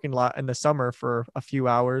the parking lot in the summer for a few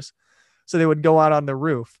hours. So they would go out on the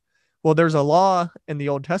roof. Well, there's a law in the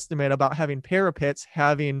Old Testament about having parapets,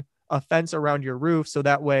 having a fence around your roof, so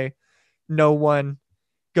that way no one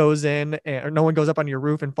goes up on your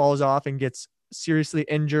roof and falls off and gets seriously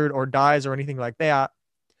injured or dies or anything like that.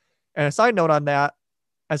 And a side note on that,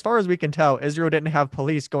 as far as we can tell, Israel didn't have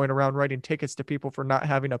police going around writing tickets to people for not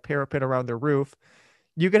having a parapet around their roof.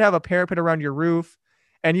 You could have a parapet around your roof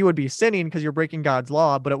and you would be sinning because you're breaking God's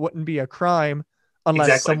law, but it wouldn't be a crime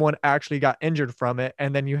unless someone actually got injured from it.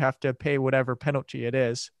 And then you have to pay whatever penalty it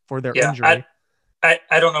is for their injury. I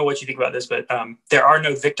don't know what you think about this, but there are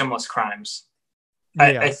no victimless crimes.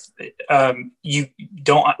 Yeah. You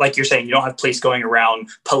don't, like you're saying, you don't have police going around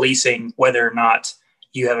policing whether or not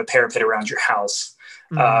you have a parapet around your house.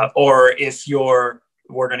 Or if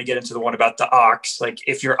we're going to get into the one about the ox, like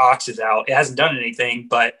if your ox is out, it hasn't done anything,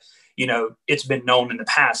 but it's been known in the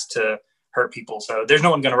past to hurt people. So there's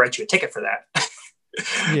no one going to write you a ticket for that.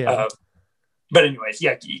 Yeah. But anyways,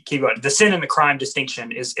 yeah, keep going. The sin and the crime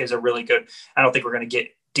distinction is a really good, I don't think we're going to get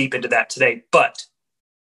deep into that today, but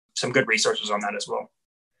some good resources on that as well.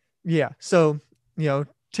 Yeah. So,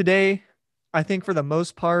 today, I think for the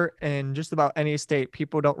most part, in just about any state,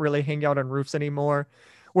 people don't really hang out on roofs anymore.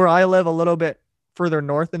 Where I live a little bit further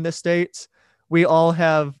north in the States, we all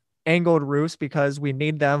have angled roofs because we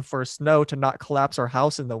need them for snow to not collapse our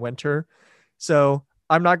house in the winter. So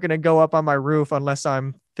I'm not going to go up on my roof unless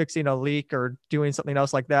I'm fixing a leak or doing something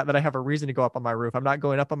else like that I have a reason to go up on my roof. I'm not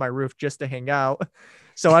going up on my roof just to hang out.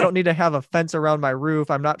 So I don't need to have a fence around my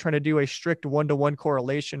roof. I'm not trying to do a strict one-to-one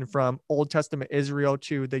correlation from Old Testament Israel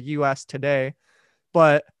to the US today.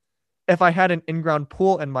 But if I had an in-ground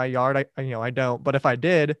pool in my yard, I don't, but if I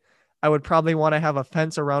did, I would probably want to have a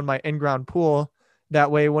fence around my in-ground pool.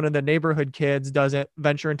 That way, one of the neighborhood kids doesn't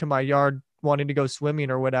venture into my yard wanting to go swimming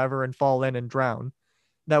or whatever and fall in and drown.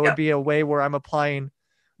 That would be a way where I'm applying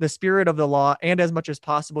the spirit of the law and as much as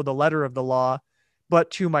possible the letter of the law, but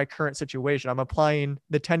to my current situation. I'm applying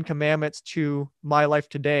the 10 commandments to my life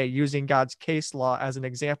today using God's case law as an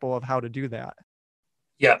example of how to do that.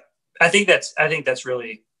 Yeah. I think that's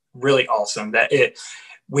really, really awesome that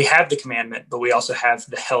we have the commandment, but we also have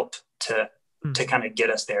the help to kind of get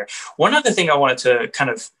us there. One other thing I wanted to kind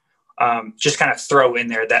of just kind of throw in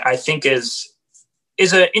there that I think is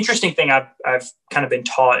an interesting thing I've kind of been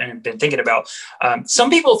taught and been thinking about. Some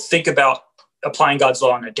people think about applying God's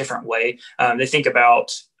law in a different way. They think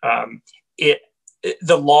about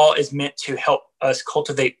the law is meant to help us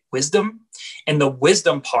cultivate wisdom, and the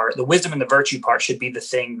wisdom and the virtue part should be the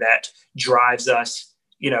thing that drives us,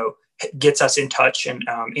 gets us in touch and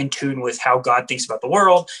in tune with how God thinks about the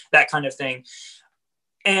world, that kind of thing.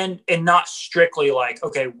 And not strictly like,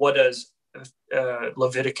 okay, what does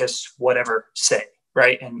Leviticus whatever say,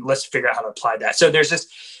 right? And let's figure out how to apply that. So there's just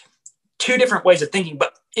two different ways of thinking,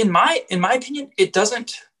 but in my opinion,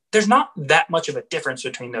 there's not that much of a difference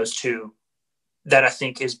between those two that I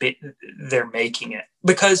think they're making it,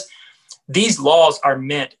 because these laws are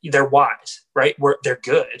they're wise, right? They're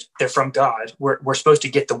good. They're from God. We're supposed to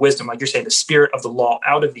get the wisdom, like you're saying, the spirit of the law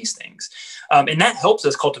out of these things. And that helps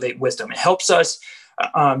us cultivate wisdom. It helps us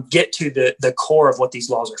get to the core of what these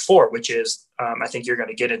laws are for, which is, I think you're going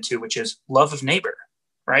to get into, which is love of neighbor,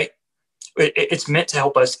 right? It's meant to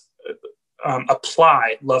help us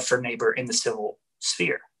apply love for neighbor in the civil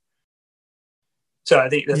sphere. So I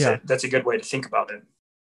think that's a good way to think about it.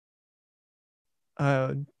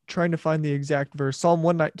 Trying to find the exact verse. Psalm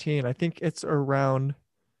 119. I think it's around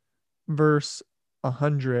verse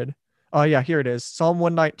 100. Oh yeah, here it is. Psalm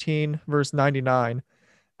 119, verse 99.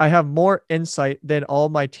 I have more insight than all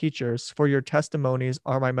my teachers, for your testimonies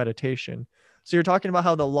are my meditation. So you're talking about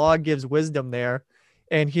how the law gives wisdom there.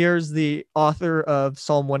 And here's the author of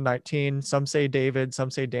Psalm 119. Some say David,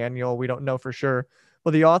 some say Daniel. We don't know for sure.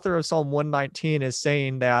 But the author of Psalm 119 is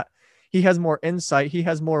saying that he has more insight, he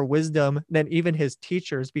has more wisdom than even his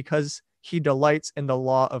teachers because he delights in the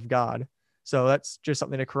law of God. So that's just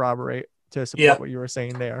something to corroborate to support what you were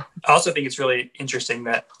saying there. I also think it's really interesting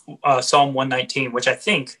that Psalm 119, which I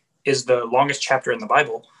think is the longest chapter in the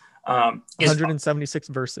Bible, 176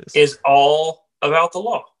 verses, is all about the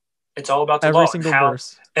law. It's all about the law.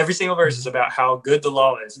 Every single verse is about how good the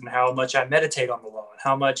law is and how much I meditate on the law and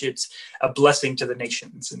how much it's a blessing to the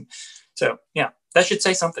nations. And so, that should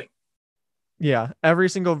say something. Yeah, every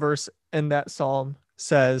single verse in that psalm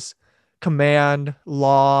says command,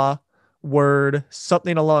 law, word,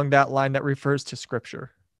 something along that line that refers to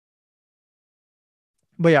scripture.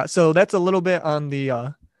 But yeah, so that's a little bit on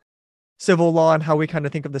the civil law and how we kind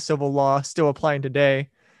of think of the civil law still applying today.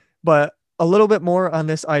 But a little bit more on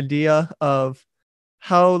this idea of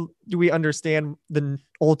how do we understand the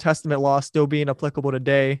Old Testament law still being applicable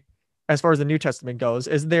today as far as the New Testament goes?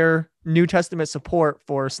 Is there New Testament support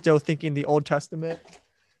for still thinking the Old Testament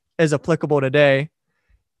is applicable today?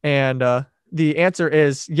 And the answer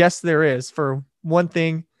is yes, there is. For one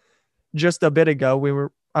thing, just a bit ago,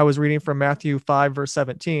 I was reading from Matthew 5, verse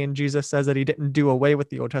 17. Jesus says that he didn't do away with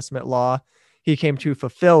the Old Testament law. He came to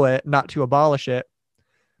fulfill it, not to abolish it.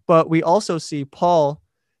 But we also see Paul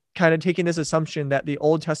kind of taking this assumption that the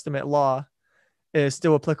Old Testament law is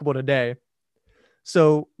still applicable today.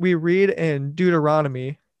 So we read in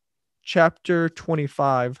Deuteronomy chapter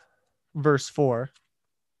 25, verse 4.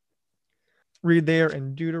 Read there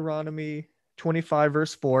in Deuteronomy 25,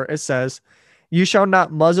 verse 4. It says, "You shall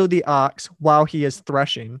not muzzle the ox while he is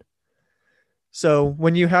threshing." So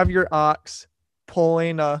when you have your ox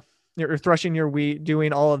pulling, you're threshing your wheat,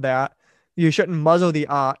 doing all of that, you shouldn't muzzle the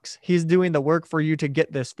ox. He's doing the work for you to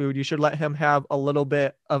get this food. You should let him have a little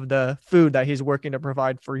bit of the food that he's working to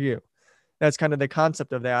provide for you. That's kind of the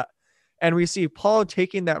concept of that. And we see Paul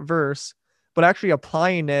taking that verse, but actually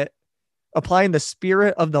applying the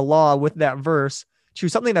spirit of the law with that verse to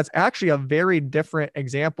something that's actually a very different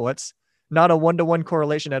example. It's not a one-to-one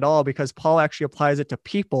correlation at all because Paul actually applies it to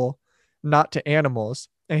people, not to animals.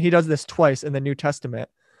 And he does this twice in the New Testament.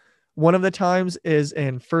 One of the times is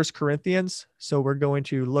in 1 Corinthians. So we're going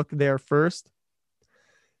to look there first.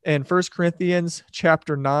 In 1 Corinthians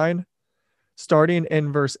chapter 9, starting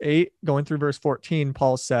in verse 8, going through verse 14,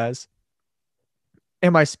 Paul says,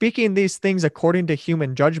 "Am I speaking these things according to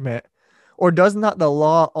human judgment, Or does not the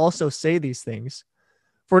law also say these things?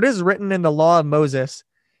 For it is written in the law of Moses,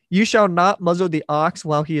 you shall not muzzle the ox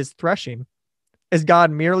while he is threshing. Is God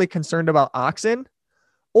merely concerned about oxen?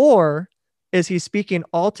 Or is he speaking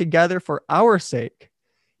altogether for our sake?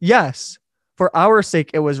 Yes, for our sake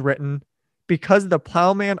it was written, because the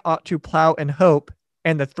plowman ought to plow in hope,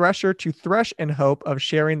 and the thresher to thresh in hope of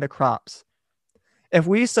sharing the crops. If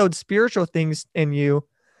we sowed spiritual things in you,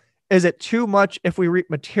 is it too much if we reap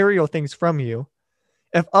material things from you?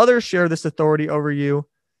 If others share this authority over you,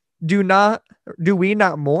 do we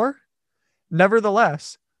not more?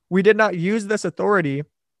 Nevertheless, we did not use this authority,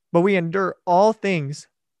 but we endure all things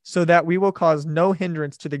so that we will cause no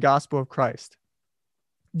hindrance to the gospel of Christ.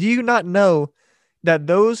 Do you not know that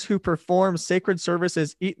those who perform sacred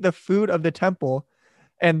services eat the food of the temple,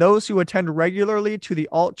 and those who attend regularly to the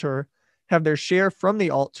altar have their share from the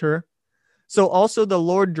altar? So also the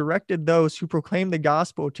Lord directed those who proclaim the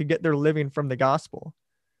gospel to get their living from the gospel.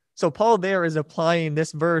 So Paul there is applying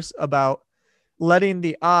this verse about letting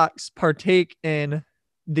the ox partake in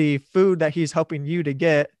the food that he's helping you to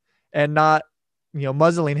get and not,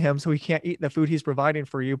 muzzling him so he can't eat the food he's providing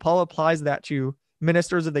for you. Paul applies that to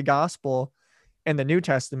ministers of the gospel in the New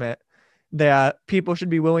Testament, that people should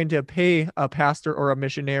be willing to pay a pastor or a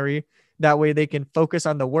missionary. That way they can focus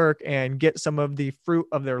on the work and get some of the fruit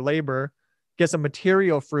of their labor, get some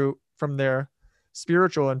material fruit from their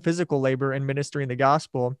spiritual and physical labor in ministering the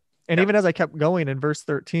gospel. And even as I kept going in verse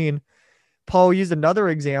 13, Paul used another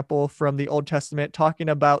example from the Old Testament talking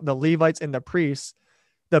about the Levites and the priests,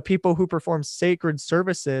 the people who performed sacred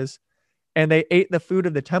services, and they ate the food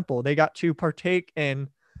of the temple. They got to partake in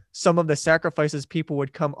some of the sacrifices people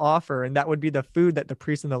would come offer, and that would be the food that the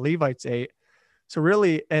priests and the Levites ate. So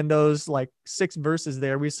really, in those 6 verses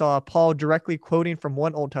there, we saw Paul directly quoting from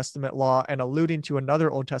one Old Testament law and alluding to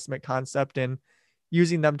another Old Testament concept and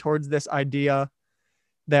using them towards this idea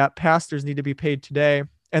that pastors need to be paid today.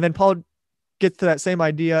 And then Paul gets to that same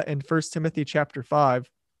idea in 1 Timothy chapter 5.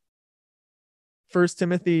 1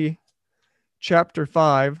 Timothy chapter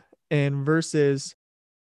 5 in verses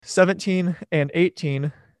 17 and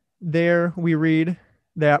 18, there we read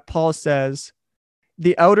that Paul says,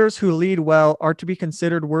 the elders who lead well are to be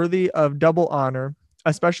considered worthy of double honor,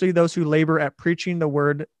 especially those who labor at preaching the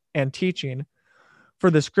word and teaching. For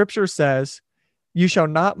the scripture says, you shall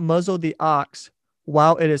not muzzle the ox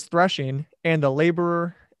while it is threshing, and the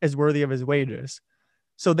laborer is worthy of his wages.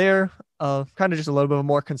 So there, kind of just a little bit of a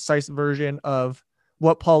more concise version of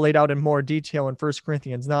what Paul laid out in more detail in 1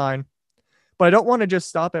 Corinthians 9. But I don't want to just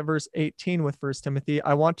stop at verse 18 with 1 Timothy.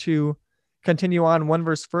 I want to continue on one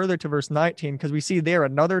verse further to verse 19, because we see there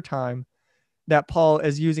another time that Paul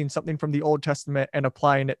is using something from the Old Testament and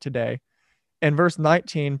applying it today. In verse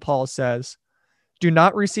 19, Paul says, do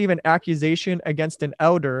not receive an accusation against an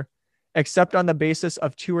elder except on the basis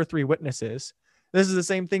of 2 or 3 witnesses. This is the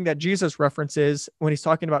same thing that Jesus references when he's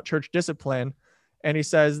talking about church discipline. And he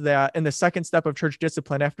says that in the second step of church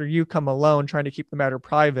discipline, after you come alone trying to keep the matter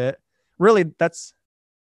private, really, that's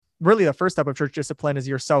really the first step of church discipline is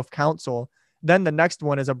your self-counsel. Then the next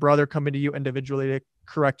one is a brother coming to you individually to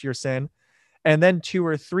correct your sin. And then 2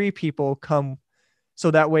 or 3 people come,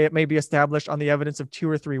 so that way it may be established on the evidence of 2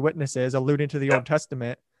 or 3 witnesses, alluding to the Old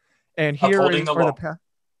Testament. And here upholding the law.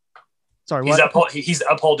 Sorry, he's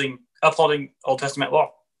upholding Old Testament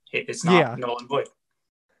law. It's not null and void.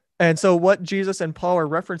 And so what Jesus and Paul are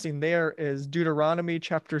referencing there is Deuteronomy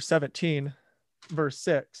chapter 17, verse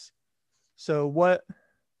 6. So what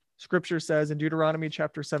scripture says in Deuteronomy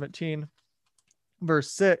chapter 17,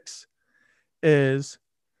 verse 6 is,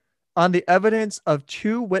 on the evidence of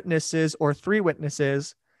 2 witnesses or 3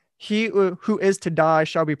 witnesses, he who is to die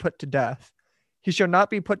shall be put to death. He shall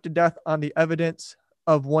not be put to death on the evidence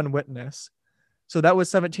of 1 witness. So that was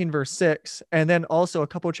 17 verse 6. And then also a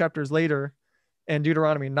couple chapters later in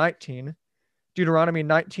Deuteronomy 19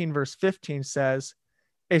 verse 15 says,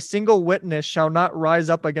 a single witness shall not rise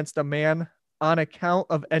up against a man on account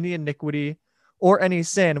of any iniquity or any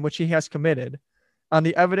sin which he has committed. On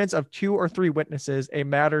the evidence of 2 or 3 witnesses, a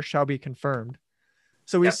matter shall be confirmed.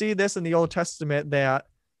 So we see this in the Old Testament, that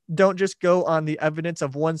don't just go on the evidence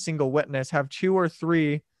of 1 single witness, have 2 or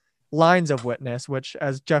 3 lines of witness, which,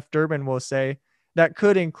 as Jeff Durbin will say, that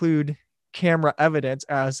could include camera evidence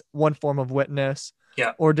as one form of witness,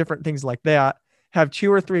 or different things like that. Have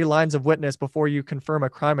 2 or 3 lines of witness before you confirm a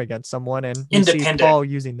crime against someone. And you see Paul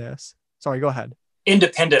using this. Sorry, go ahead.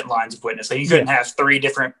 Independent lines of witness. So you couldn't have three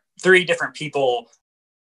different people,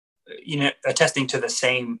 attesting to the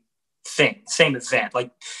same thing, same event.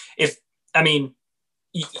 That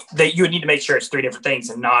you would need to make sure it's 3 different things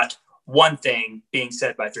and not one thing being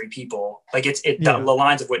said by three people. Like the Yeah.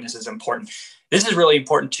 lines of witness is important. This is really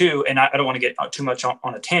important too. And I don't want to get too much on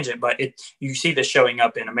a tangent, but you see this showing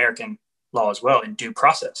up in American law as well, in due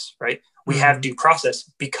process, right? We have due process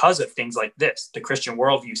because of things like this. The Christian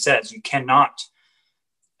worldview says you cannot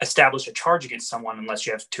establish a charge against someone unless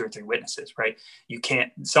you have 2 or 3 witnesses, right?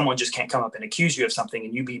 Someone just can't come up and accuse you of something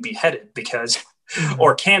and you be beheaded because,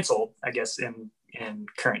 or canceled, I guess, in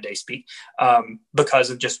current day speak, because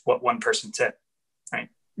of just what one person said, right?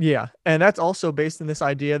 Yeah. And that's also based on this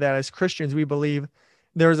idea that as Christians, we believe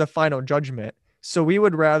there's a final judgment. So we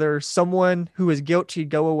would rather someone who is guilty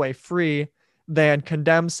go away free than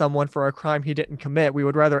condemn someone for a crime he didn't commit. We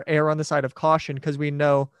would rather err on the side of caution because we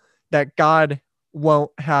know that God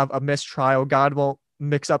won't have a mistrial. God won't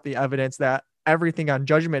mix up the evidence, that everything on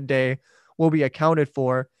Judgment Day will be accounted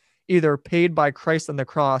for, either paid by Christ on the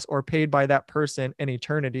cross or paid by that person in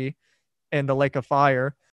eternity in the lake of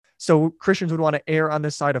fire. So Christians would want to err on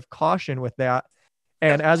the side of caution with that.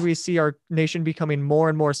 And as we see our nation becoming more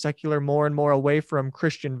and more secular, more and more away from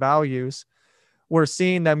Christian values, we're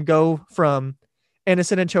seeing them go from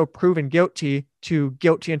innocent until proven guilty to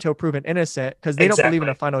guilty until proven innocent, because they don't believe in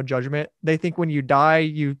a final judgment. They think when you die,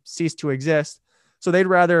 you cease to exist. So they'd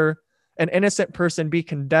rather an innocent person be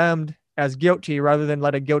condemned as guilty rather than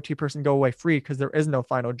let a guilty person go away free, because there is no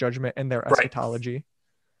final judgment in their eschatology.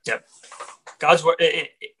 Yep. God's word.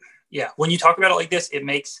 Yeah. When you talk about it like this, it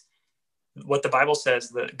makes what the Bible says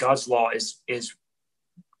that God's law is,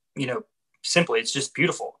 simply, it's just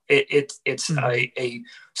beautiful. It's a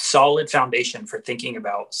solid foundation for thinking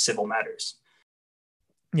about civil matters.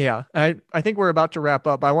 Yeah. I think we're about to wrap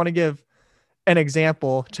up. I want to give an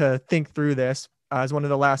example to think through this as one of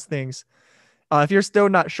the last things. If you're still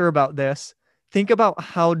not sure about this, think about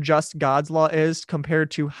how just God's law is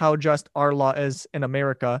compared to how just our law is in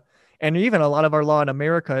America. And even a lot of our law in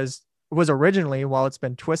America was originally, while it's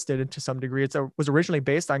been twisted to some degree, was originally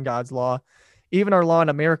based on God's law. Even our law in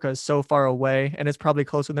America is so far away, and it's probably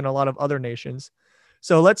closer than a lot of other nations.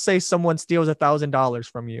 So let's say someone steals $1,000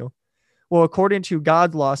 from you. Well, according to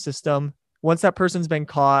God's law system, once that person's been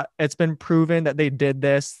caught, it's been proven that they did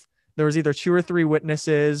this. There was either 2 or 3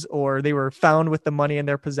 witnesses, or they were found with the money in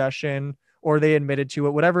their possession, or they admitted to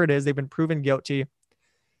it. Whatever it is, they've been proven guilty.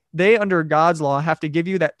 They, under God's law, have to give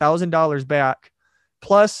you that $1,000 back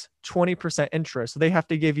plus 20% interest. So they have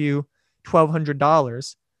to give you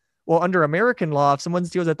 $1,200. Well, under American law, if someone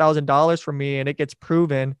steals $1,000 from me and it gets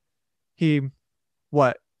proven, he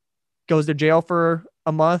goes to jail for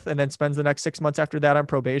a month and then spends the next 6 months after that on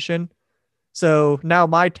probation. So now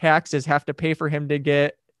my taxes have to pay for him to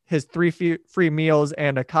get his 3 free meals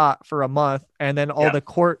and a cot for a month, and then all the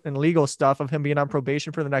court and legal stuff of him being on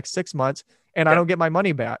probation for the next 6 months, and I don't get my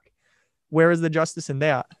money back. Where is the justice in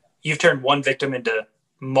that? You've turned one victim into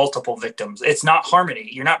multiple victims. It's not harmony.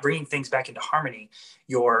 You're not bringing things back into harmony.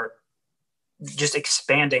 You're just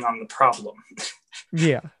expanding on the problem.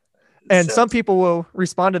 Yeah. And some people will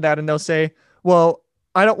respond to that and they'll say, well,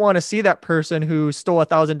 I don't want to see that person who stole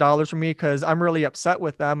 $1,000 from me because I'm really upset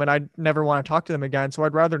with them and I never want to talk to them again. So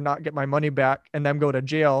I'd rather not get my money back and them go to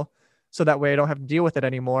jail, so that way I don't have to deal with it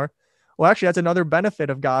anymore. Well, actually, that's another benefit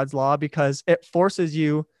of God's law, because it forces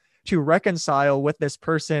you to reconcile with this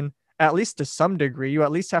person, at least to some degree. You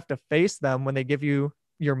at least have to face them when they give you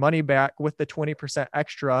your money back with the 20%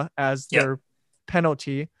 extra as their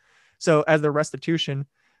penalty. So as their restitution.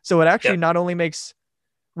 So it actually not only makes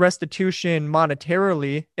restitution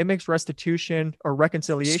monetarily, it makes restitution or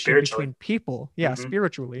reconciliation between people. Yeah.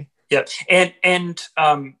 Spiritually. Yeah. And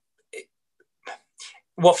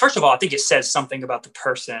well, first of all, I think it says something about the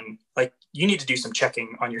person. Like, you need to do some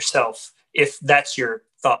checking on yourself if that's your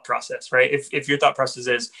thought process, right? If your thought process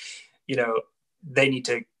is, they need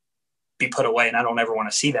to be put away and I don't ever want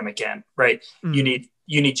to see them again, right? You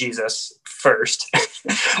need Jesus first.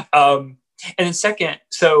 And then second,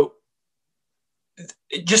 so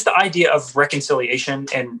just the idea of reconciliation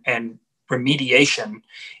and remediation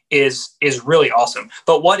is really awesome.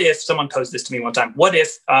 But what if someone posed this to me one time? What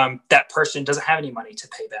if that person doesn't have any money to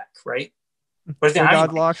pay back, right? What if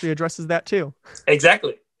God law actually addresses that too?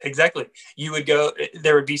 Exactly. You would go,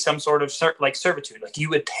 there would be some sort of servitude. Like, you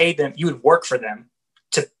would pay them, you would work for them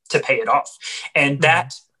to pay it off. And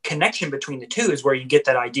that connection between the two is where you get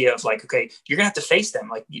that idea of like, okay, you're going to have to face them.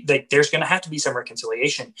 Like there's going to have to be some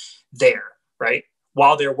reconciliation there, right?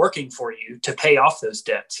 While they're working for you to pay off those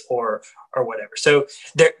debts or whatever. So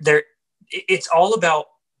it's all about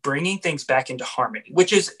bringing things back into harmony,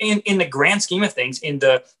 which is in the grand scheme of things, in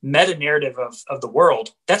the meta narrative of the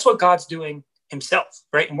world, that's what God's doing himself,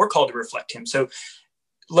 right? And we're called to reflect him. So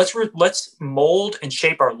let's mold and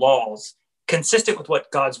shape our laws consistent with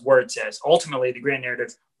what God's word says. Ultimately, the grand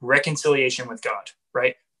narrative, reconciliation with God,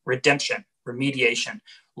 right? Redemption, remediation,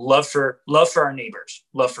 love for our neighbors,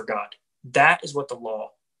 love for God. That is what the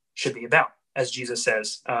law should be about. As Jesus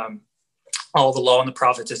says, all the law and the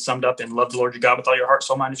prophets is summed up in love the Lord your God with all your heart,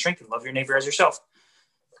 soul, mind, and strength, and love your neighbor as yourself.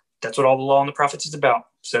 That's what all the law and the prophets is about.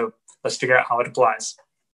 So let's figure out how it applies.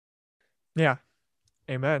 Yeah.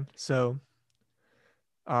 Amen. So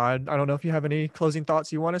I don't know if you have any closing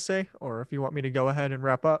thoughts you want to say, or if you want me to go ahead and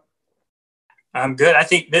wrap up. I'm good. I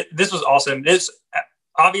think this was awesome.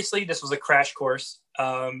 Obviously, this was a crash course.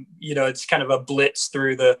 It's kind of a blitz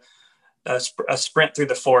through a sprint through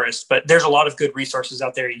the forest, but there's a lot of good resources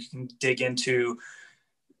out there. You can dig into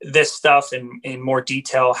this stuff in more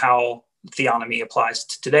detail, how theonomy applies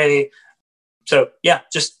to today. So yeah,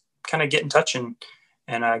 just kind of get in touch and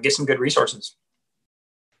get some good resources.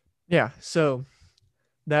 Yeah. So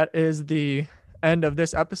that is the end of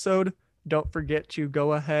this episode. Don't forget to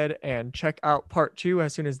go ahead and check out part 2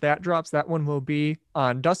 as soon as that drops. That one will be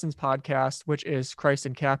on Dustin's podcast, which is Christ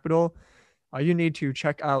in Capital. You need to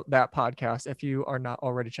check out that podcast if you are not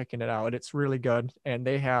already checking it out. It's really good, and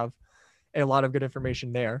they have a lot of good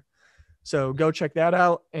information there. So go check that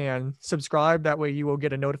out and subscribe. That way you will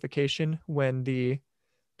get a notification when the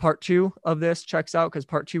part 2 of this checks out, because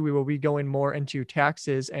part 2, we will be going more into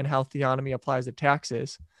taxes and how theonomy applies to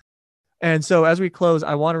taxes. And so as we close,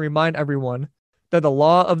 I want to remind everyone that the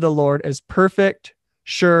law of the Lord is perfect,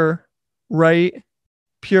 sure, right,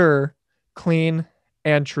 pure, clean,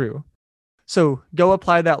 and true. So go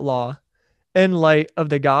apply that law in light of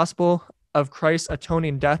the gospel of Christ's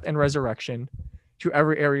atoning death and resurrection to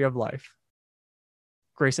every area of life.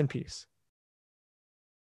 Grace and peace.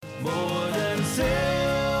 More than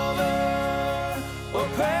silver or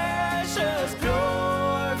precious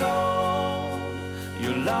pure gold,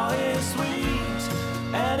 your law is sweet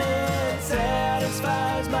and it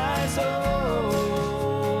satisfies my soul.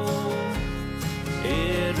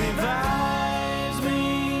 It revives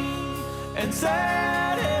me and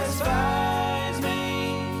satisfies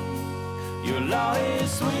me. Your law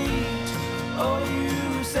is sweet, oh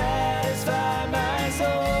you satisfy